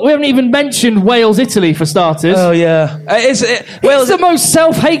 Well, we haven't even mentioned Wales-Italy for starters. Oh, yeah. Wales is the most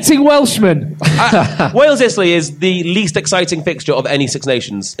self-hating Welshman. Wales-Italy is the least exciting fixture of any Six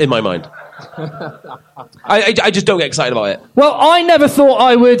Nations, in my mind. I just don't get excited about it. Well, I never thought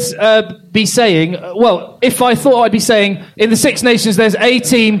I would be saying... Well, if I thought I'd be saying, in the Six Nations, there's a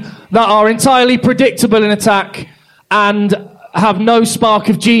team that are entirely predictable in attack and have no spark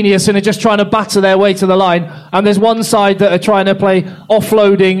of genius and are just trying to batter their way to the line, and there's one side that are trying to play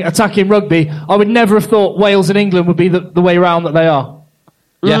offloading, attacking rugby. I would never have thought Wales and England would be the way round that they are.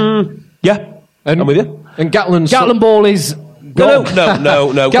 Yeah. Yeah. I'm with you. And Gatland Ball is... No.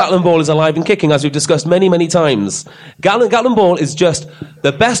 Gatland Ball is alive and kicking, as we've discussed many, many times. Gatland Ball is just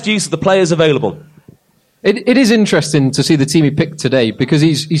the best use of the players available. It is interesting to see the team he picked today, because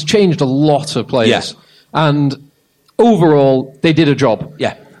he's changed a lot of players. Yeah. And overall, they did a job.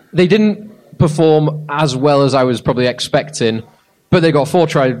 Yeah. They didn't perform as well as I was probably expecting, but they got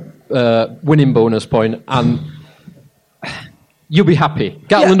 4-try winning bonus point, and you'll be happy.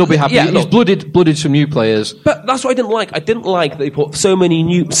 Gatland will be happy. Yeah, he's blooded some new players. But that's what I didn't like. I didn't like that they put so many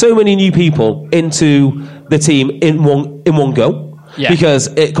new people into the team in one go. Yeah. Because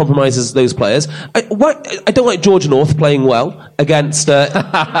it compromises those players. I don't like George North playing well against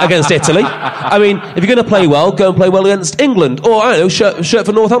Italy. I mean, if you're going to play well, go and play well against England, or I don't know, shirt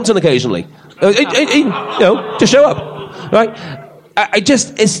for Northampton occasionally. Just show up, right?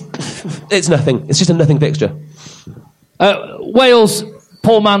 It's nothing. It's just a nothing fixture. Wales,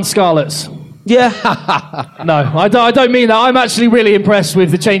 poor man Scarlets. Yeah. No, I don't mean that. I'm actually really impressed with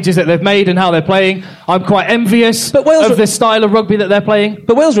the changes that they've made and how they're playing. I'm quite envious of the style of rugby that they're playing.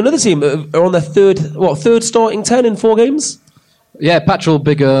 But Wales are another team that are on their third starting 10 in 4 games? Yeah, Patchell,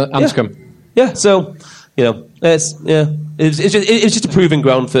 Bigger, Anscombe. Yeah, so, it's just a proving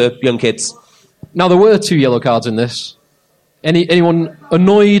ground for young kids. Now, there were 2 yellow cards in this. Anyone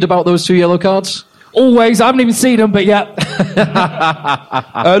annoyed about those 2 yellow cards? Always. I haven't even seen them, but yeah.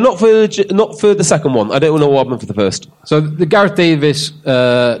 Not for the second one. I don't know what happened for the first. So the Gareth Davis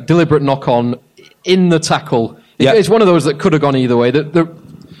deliberate knock-on in the tackle. It's one of those that could have gone either way.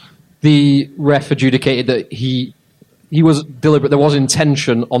 The ref adjudicated that he was deliberate. There was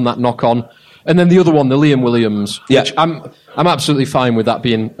intention on that knock-on. And then the other one, the Liam Williams, which I'm absolutely fine with that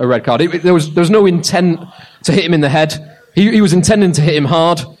being a red card. There was no intent to hit him in the head. He was intending to hit him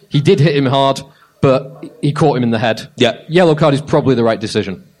hard. He did hit him hard, but he caught him in the head. Yeah. Yellow card is probably the right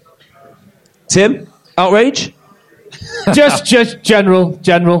decision. Tim, outrage? just general.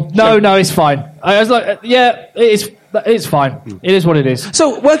 No, it's fine. I was like, it's fine. It is what it is.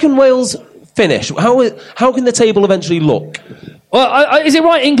 So where can Wales finish? How can the table eventually look? Well, is it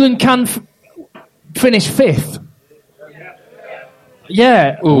right England can finish 5th?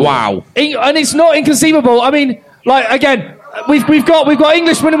 Yeah. Wow. And it's not inconceivable. I mean, like, again, we've got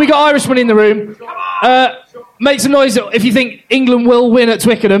Englishmen and we've got Irishmen in the room. Make some noise if you think England will win at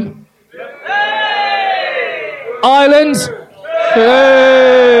Twickenham. Ireland.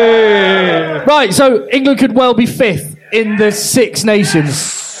 Right, so England could well be 5th in the Six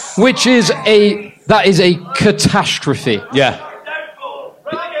Nations, which is a catastrophe. Yeah.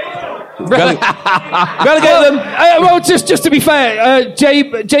 Relegate them. Well, just to be fair,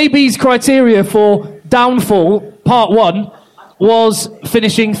 JB's criteria for downfall, part 1, was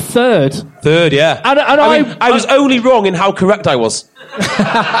finishing 3rd. 3rd, yeah. And I was only wrong in how correct I was.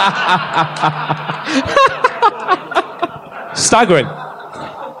 Staggering.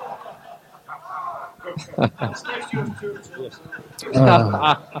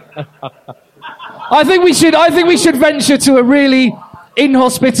 I think we should venture to a really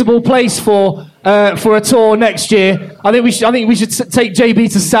inhospitable place for a tour next year. I think we should take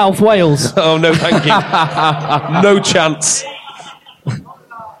JB to South Wales. Oh no, thank you. No chance.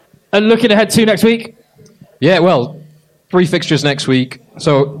 And looking ahead to next week. Yeah, well, 3 fixtures next week.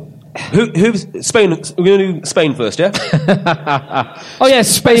 So, who's Spain? We're going to do Spain first, yeah. Oh yeah,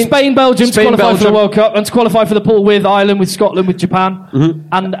 Spain, Belgium to qualify for the World Cup and to qualify for the pool with Ireland, with Scotland, with Japan,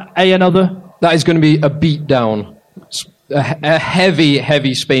 and another. That is going to be a beatdown. A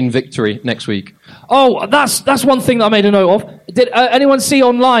heavy Spain victory next week. Oh, that's one thing that I made a note of. Did anyone see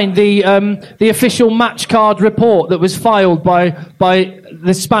online the official match card report that was filed by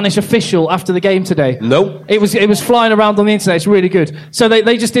the Spanish official after the game today? No. It was flying around on the internet. It's really good. So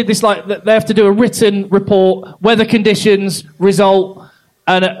they just did this, like, they have to do a written report, weather conditions, result,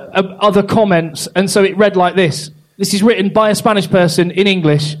 and other comments. And so it read like this. This is written by a Spanish person in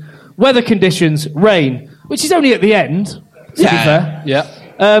English. Weather conditions, rain. Which is only at the end, to be fair. Yeah.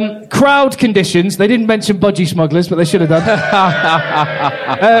 Crowd conditions, they didn't mention budgie smugglers, but they should have done.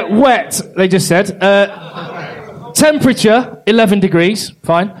 Wet, they just said. Temperature, 11 degrees,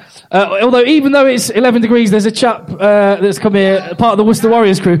 fine. Although, even though it's 11 degrees, there's a chap that's come here, part of the Worcester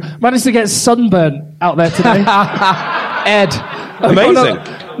Warriors crew, managed to get sunburnt out there today. Ed. Amazing.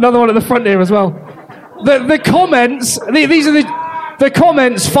 Another one at the front here as well. The comments, these are the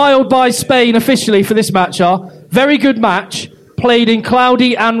comments filed by Spain officially for this match are: very good match, played in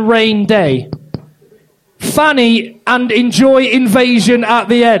cloudy and rain day. Fanny and enjoy invasion at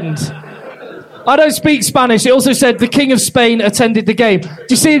the end. I don't speak Spanish. It also said the King of Spain attended the game. Do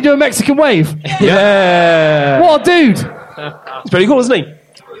you see him do a Mexican wave? Yeah. What a dude. It's pretty cool, isn't he?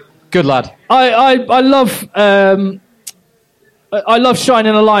 Good lad. I love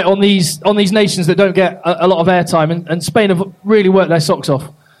shining a light on these nations that don't get a lot of airtime, and Spain have really worked their socks off.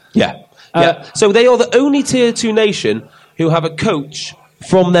 Yeah. So they are the only Tier 2 nation who have a coach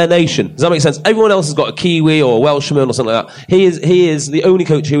from their nation. Does that make sense? Everyone else has got a Kiwi or a Welshman or something like that. He is the only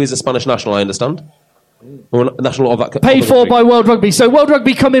coach who is a Spanish national, I understand. Or a national of that. Paid for by World Rugby. So World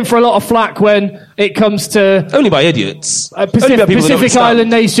Rugby come in for a lot of flack when it comes to... Only by idiots. Pacific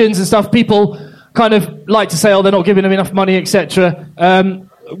Island nations and stuff. People kind of like to say, oh, they're not giving them enough money, etc.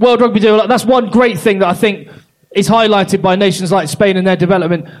 World Rugby do a lot. That's one great thing that I think is highlighted by nations like Spain and their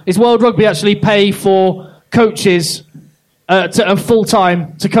development, is World Rugby actually pay for coaches to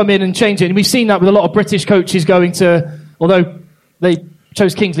full-time to come in and change it. And we've seen that with a lot of British coaches going to... Although they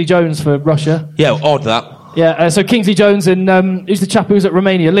chose Kingsley Jones for Russia. Yeah, odd that. Yeah, so Kingsley Jones and who's the chap who was at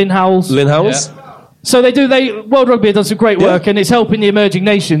Romania? Lynn Howells. Yeah. So World Rugby has done some great work, and it's helping the emerging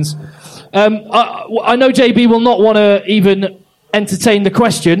nations. I know JB will not want to even entertain the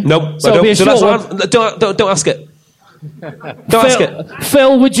question. Nope. So it'll be a short one. Don't ask it. Ask it.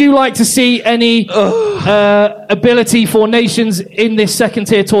 Phil, would you like to see any ability for nations in this second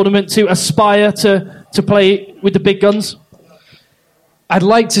tier tournament to aspire to play with the big guns? I'd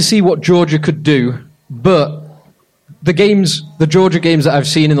like to see what Georgia could do, but the Georgia games that I've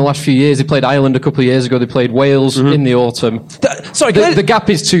seen in the last few years, they played Ireland a couple of years ago, they played Wales in the autumn. The gap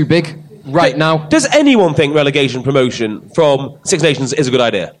is too big now. Does anyone think relegation promotion from Six Nations is a good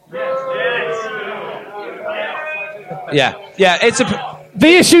idea? Yeah, it's the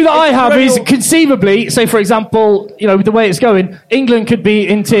issue that I have is conceivably, say for example, with the way it's going, England could be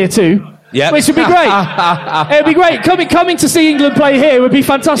in tier 2. Yeah, which would be great. It'd be great. Coming to see England play here would be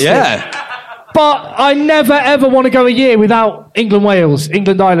fantastic. Yeah. But I never ever want to go a year without England-Wales,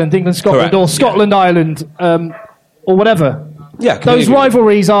 England-Ireland, England-Scotland, or Scotland-Ireland, or whatever. Yeah, those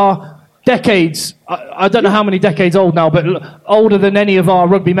rivalries are decades. I don't know how many decades old now, but older than any of our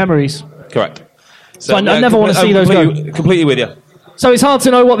rugby memories. Correct. So I never want to see those go. Completely with you. So it's hard to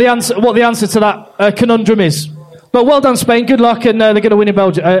know what the answer to that conundrum is. But well done, Spain. Good luck, and they're going to win in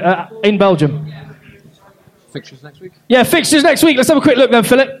Belgium. Fixtures next week? Yeah, fixtures next week. Let's have a quick look then,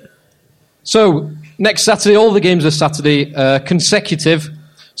 Philip. So, next Saturday, all the games are Saturday, consecutive.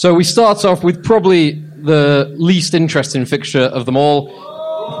 So we start off with probably the least interesting fixture of them all.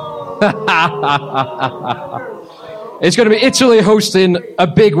 It's going to be Italy hosting a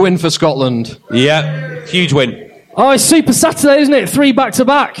big win for Scotland. Yeah, huge win. Oh, it's Super Saturday, isn't it? 3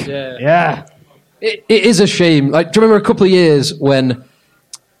 back-to-back. Yeah. It is a shame. Like, do you remember a couple of years when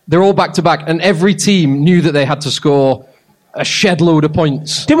they're all back-to-back and every team knew that they had to score a shed load of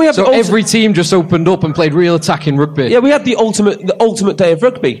points? Didn't we have every team just opened up and played real attacking rugby? Yeah, we had the ultimate day of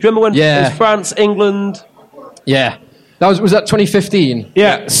rugby. Do you remember when it was France, England? Yeah. Was that 2015?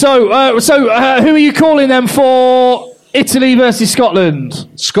 Yeah. So who are you calling them for Italy versus Scotland?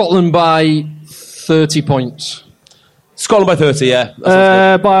 Scotland by 30 points. Scotland by 30,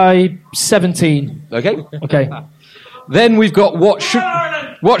 yeah. By 17. Okay. Then we've got what should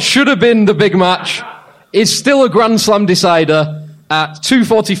have been the big match. Is still a Grand Slam decider at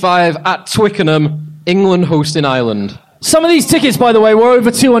 2:45 at Twickenham, England hosting Ireland. Some of these tickets, by the way, were over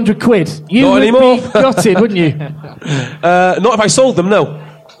 200 quid. You Not would anymore. be gutted, wouldn't you? Not if I sold them, no.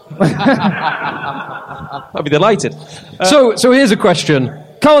 I'd be delighted. So here's a question.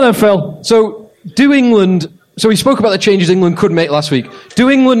 Come on then, Phil. So we spoke about the changes England could make last week. Do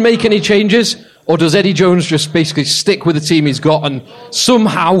England make any changes? Or does Eddie Jones just basically stick with the team he's got and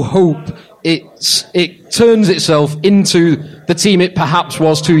somehow hope it turns itself into the team it perhaps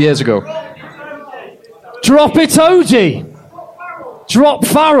was 2 years ago? Drop Itoje. Drop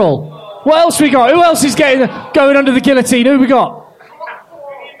Farrell. What else we got? Who else is going under the guillotine? Who we got?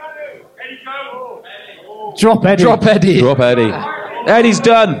 Drop Eddie. Drop Eddie. Eddie's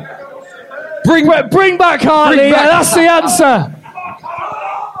done. Bring back Hartley. Yeah, that's the answer.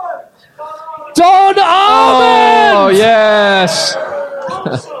 Don Armand! Oh, yes.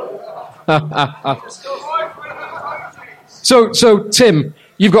 So Tim,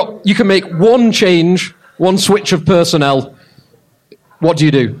 you can make one change, one switch of personnel. What do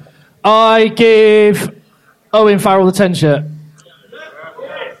you do? I give Owen Farrell the 10 shirt.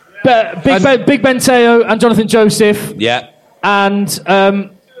 Big Ben Teo and Jonathan Joseph. Yeah. And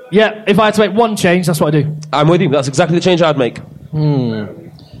if I had to make one change, that's what I do. I'm with you. That's exactly the change I'd make.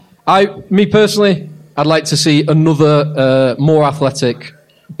 Me personally, I'd like to see another more athletic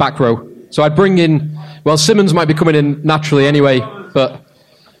back row. So I'd bring in, Simmons might be coming in naturally anyway, but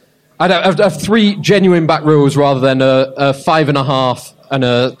I'd have 3 genuine back rows rather than a 5.5 and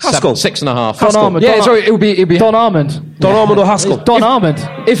a 6.5. Don Armand. Yeah, sorry, it would be Don Armand. Don Armand or Haskell? Don Armand.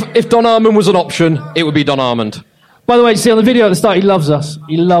 If Don Armand was an option, it would be Don Armand. By the way, you see on the video at the start, he loves us.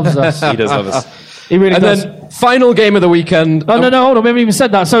 He loves us. He does love us. He really does. And then final game of the weekend. No, hold on. We haven't even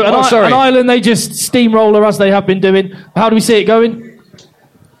said that. So an Ireland, they just steamroller as they have been doing. How do we see it going?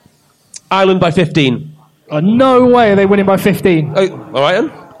 Ireland by 15. No way are they winning by 15. All right,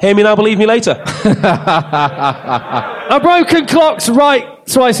 then. Hear me now, believe me later. A broken clock's right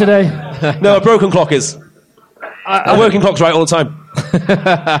twice a day. No, a broken clock is. A working clock's right all the time.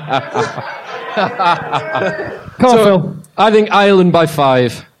 Come on, Phil. I think Ireland by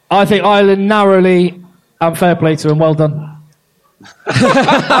 5. I think Ireland narrowly, and fair play to them. Well done.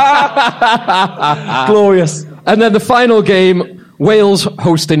 Glorious. And then the final game, Wales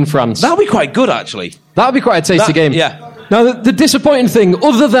hosting France. That'll be quite good, actually. That'll be quite a tasty game. Yeah. Now, the disappointing thing,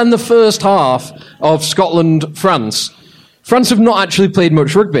 other than the first half of Scotland-France, France have not actually played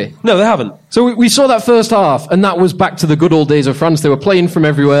much rugby. No, they haven't. So we saw that first half, and that was back to the good old days of France. They were playing from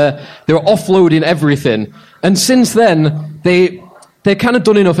everywhere. They were offloading everything. And since then, they're kind of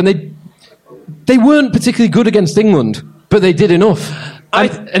done enough, and they weren't particularly good against England, but they did enough.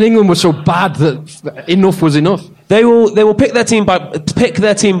 And England was so bad that enough was enough. They will pick their team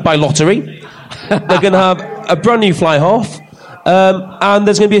by lottery. They're going to have a brand new fly half, and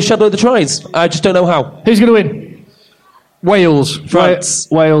there's going to be a shed load of tries. I just don't know how. Who's going to win? Wales. France.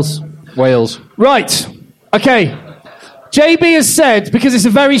 Wales. Right. Okay. JB has said, because it's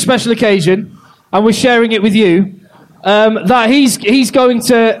a very special occasion, and we're sharing it with you, that he's going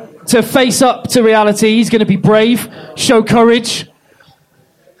to face up to reality. He's going to be brave, show courage,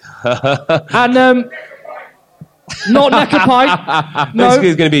 and not neck a pint. No,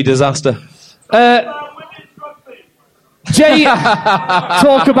 it's going to be a disaster. Jay,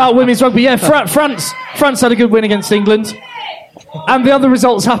 talk about women's rugby. Yeah, France had a good win against England, and the other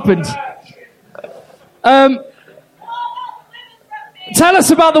results happened. Tell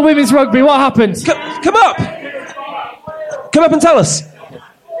us about the women's rugby. What happened? Come up and tell us.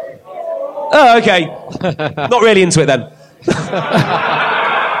 Oh, okay. Not really into it then.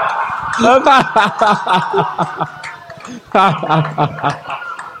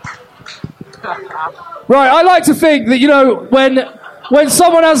 Right, I like to think that, you know, when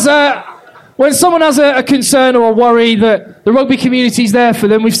someone has a concern or a worry, that the rugby community's there for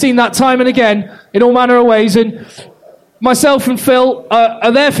them. We've seen that time and again in all manner of ways, and myself and Phil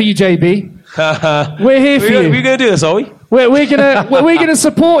are there for you, JB. We're here for you. We're going to do this, are we? We're gonna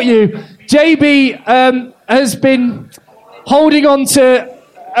support you. JB has been holding on to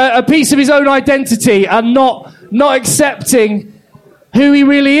a piece of his own identity and not accepting who he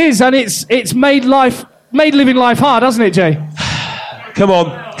really is, and it's made living life hard, hasn't it, Jay? Come on.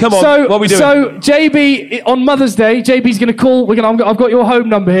 What are we doing? So JB, on Mother's Day, JB's going to call. I've got your home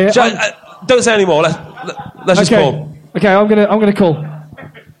number here. Don't say any more. Let's just call. Okay, I'm gonna call.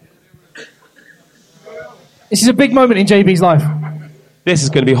 This is a big moment in JB's life. This is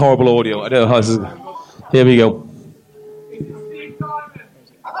going to be horrible audio. I don't know how this is. Here we go.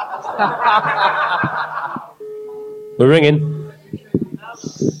 We're ringing.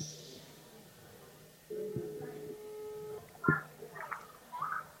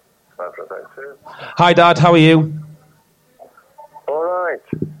 Hi, Dad. How are you? All right.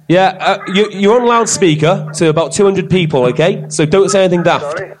 Yeah, you're on loudspeaker to about 200 people, okay? So don't say anything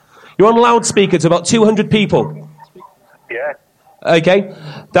daft. Sorry? You're on loudspeaker to about 200 people. Yeah. Okay.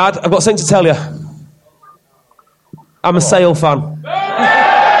 Dad, I've got something to tell you. I'm a Sale fan.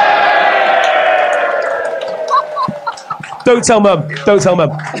 Don't tell Mum. Don't tell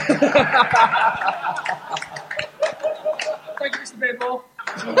Mum. Thank you, Mr. Beardmore.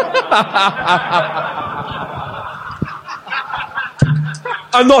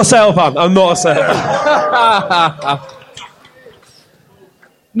 I'm not a Sale fan. I'm not a Sale fan.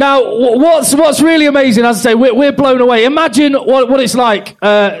 Now, what's really amazing, as I say, we're blown away. Imagine what it's like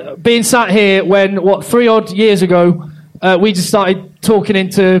being sat here when, 3 odd years ago, we just started talking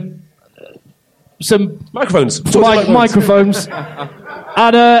into some microphones, microphones,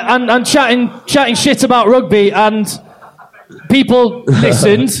 and chatting shit about rugby, and people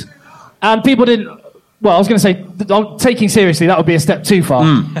listened, and people didn't. Well, I was going to say, taking seriously, that would be a step too far,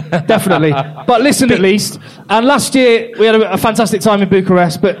 definitely. But listen, at least. And last year, we had a fantastic time in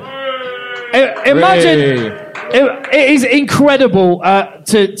Bucharest, but imagine, it is incredible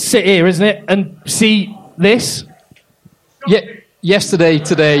to sit here, isn't it, and see this? Yeah, yesterday,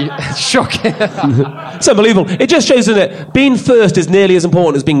 today, shocking. It's unbelievable. It just shows, doesn't it, being first is nearly as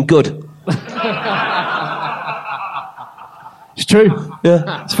important as being good. It's true.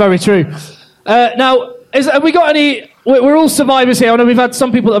 Yeah. It's very true. Now, have we got any... We're all survivors here. I know we've had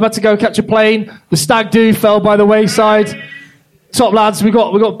some people that have had to go catch a plane. The stag do fell by the wayside. Top lads, we've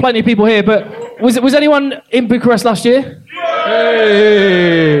got plenty of people here. But was anyone in Bucharest last year?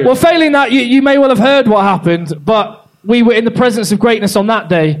 Hey. Well, failing that, you may well have heard what happened. But we were in the presence of greatness on that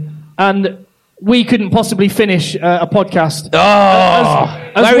day, and we couldn't possibly finish a podcast.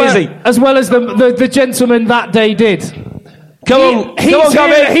 As well as the gentleman that day did. Come on,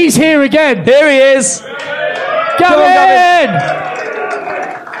 Gavin. He's here again. Here he is. Gavin!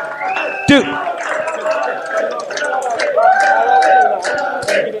 Dude.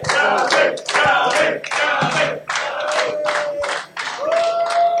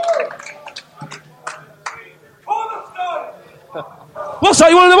 What's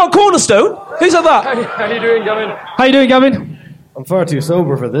that? You want to know about Cornerstone? Who said that? How you doing, Gavin? How you doing, Gavin? I'm far too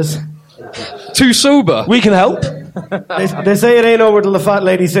sober for this. Too sober? We can help. They say it ain't over till the fat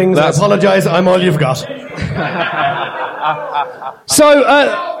lady sings. I apologise, I'm all you've got. So,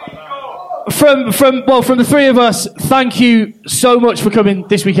 from the three of us, thank you so much for coming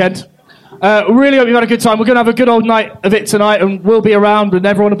this weekend. Really hope you've had a good time. We're going to have a good old night of it tonight, and we'll be around, and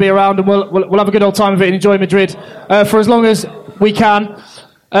everyone will be around, and we'll have a good old time of it and enjoy Madrid for as long as we can.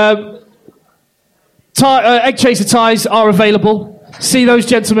 Egg chaser ties are available. See those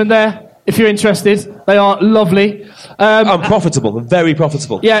gentlemen there if you're interested. They are lovely. And profitable, very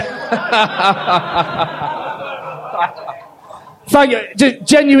profitable. Yeah.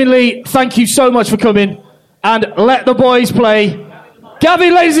 Genuinely, thank you so much for coming, and let the boys play.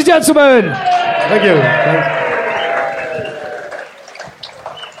 Gavin, ladies and gentlemen. Thank you.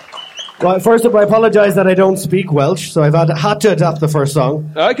 Well, first up, I apologise that I don't speak Welsh, so I've had to adapt the first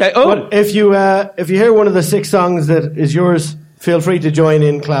song. Okay. But if you hear one of the 6 songs that is yours, feel free to join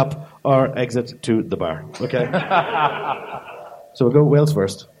in, clap, or exit to the bar. Okay. So we'll go Wales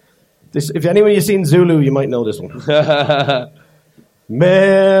first. If anyone you've seen Zulu, you might know this one.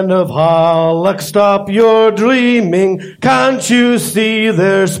 Men of Hallack, stop your dreaming. Can't you see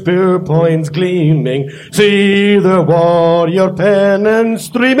their spear points gleaming? See their warrior pennons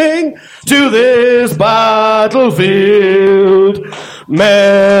streaming to this battlefield.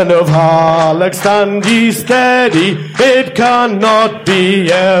 Men of Hallack, stand ye steady. It cannot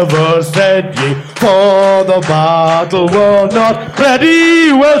be ever said ye, for the battle were not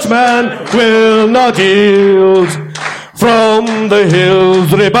ready. Welshmen will not yield. From the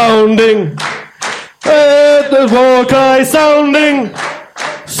hills rebounding, at the war cry sounding,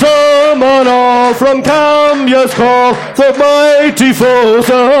 summon all from Cambier's call, the mighty foe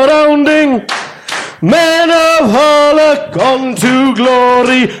surrounding. Men of Hallack, unto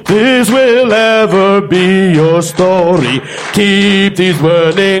glory, this will ever be your story. Keep these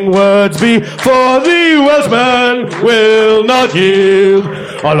burning words before the Welshmen will not yield.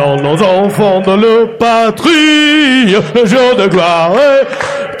 Allons nos enfants de la patrie, le jour de gloire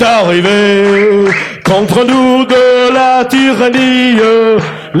est arrivé. Contre nous de la tyrannie,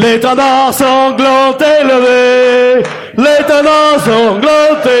 l'étendard sanglant élevé, l'étendard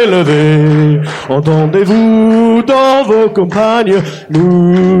sanglant élevé. Entendez-vous dans vos campagnes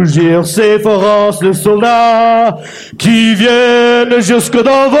mugir ces féroces soldats qui viennent jusque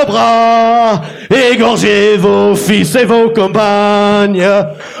dans vos bras, égorger vos fils et vos compagnes.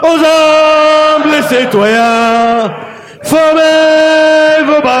 Aux humbles citoyens, formez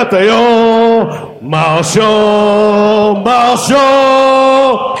vos bataillons, marchons,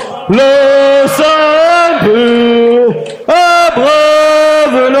 marchons, le sang pur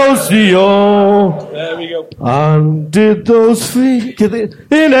abreuve nos sillons. There we go. And did those feet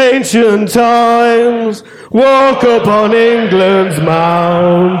in ancient times walk upon England's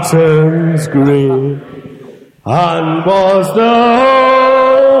mountains green? And was the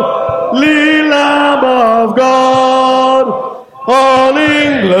holy Lamb of God on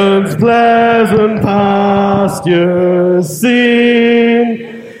England's pleasant pastures seen?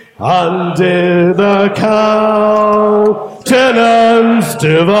 And did the countenance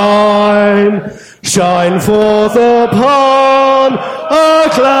divine shine forth upon a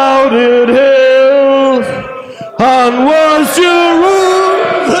clouded hill? And was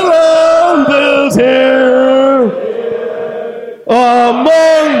Jerusalem built here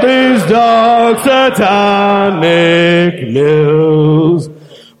among these dark satanic mills?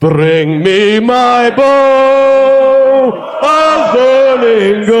 Bring me my bow of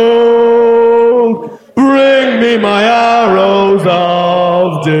burning gold. Bring me my arrows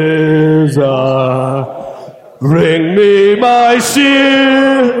of desire. Bring me my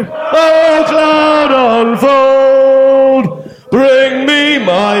shield, O cloud unfold. Bring me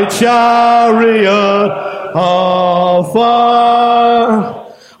my chariot of fire.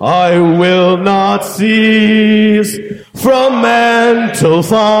 I will not cease from mental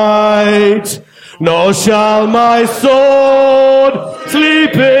fight, nor shall my sword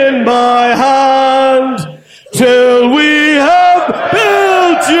sleep in my hand, till we have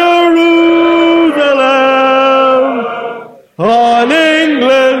built Jerusalem on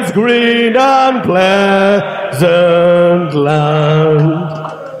England's green and pleasant land.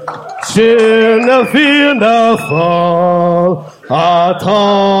 Sinna fianna fall, a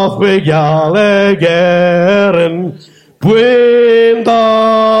toch we gallegeren, buin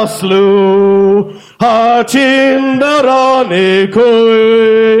da slew, a tinder on e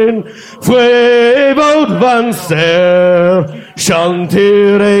coin, fwe bout van ser,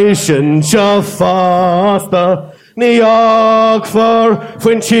 shantiration shafasta, ni og for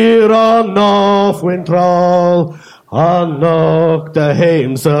fwyn cheer on off wyn troll. Annog de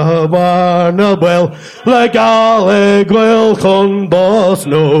heims a warna bwel, le gael gwel con bos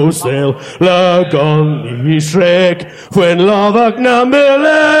no sail, le gon I shrek, fwyn lovag na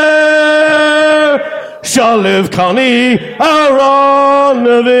miller, shall live connie aron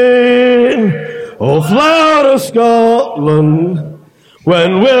a vin. O flower of Scotland,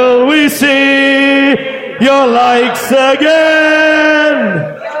 when will we see your likes again,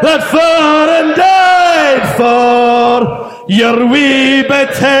 that fought and died for your wee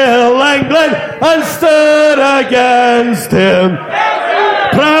Bethel England and stood against him?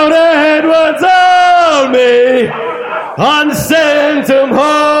 Proud Edward's army and sent him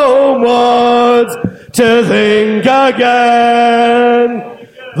homewards to think again.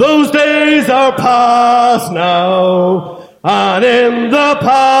 Those days are past now, and in the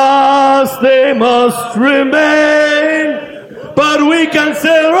past they must remain. But we can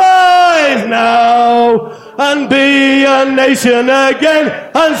still rise now and be a nation again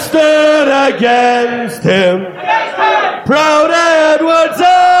and stood against him. Proud Edward's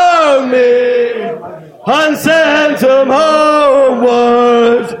army and sent him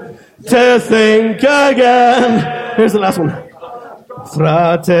homeward to think again. Here's the last one.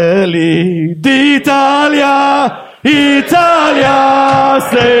 Fratelli d'Italia, Italia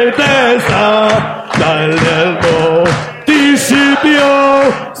se testa dall'elmo di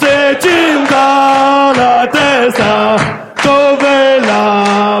Scipio se cinta la testa dove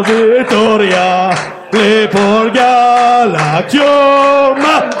la vittoria le porga la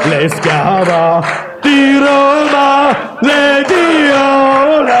chioma le scava di Roma le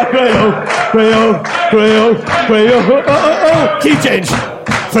dio la creo key change.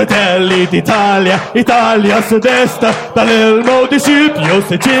 Fratelli d'Italia, Italia se desta, dall'elmo di Scipio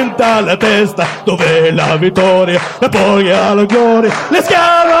se cinta la testa, dove la vittoria, la poglia, la gloria, le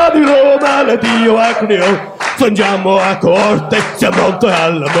schiava di Roma, le Dio acrio. Sogniamo a corte, siamo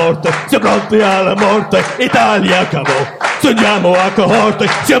pronti alla morte, Italia cavò. Sogniamo a corte,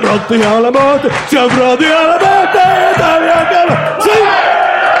 siamo pronti alla morte, Italia cavò. Sì!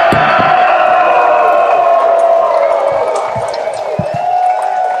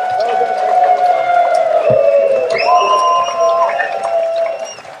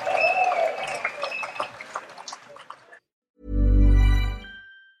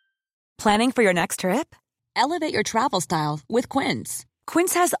 Planning for your next trip? Elevate your travel style with Quince.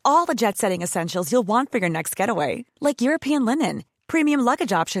 Quince has all the jet-setting essentials you'll want for your next getaway, like European linen, premium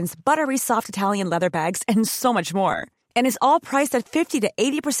luggage options, buttery soft Italian leather bags, and so much more. And is all priced at 50 to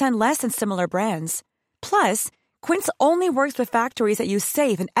 80% less than similar brands. Plus, Quince only works with factories that use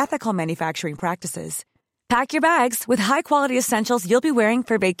safe and ethical manufacturing practices. Pack your bags with high-quality essentials you'll be wearing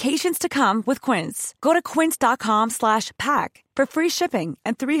for vacations to come with Quince. Go to quince.com/pack for free shipping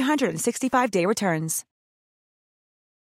and 365-day returns.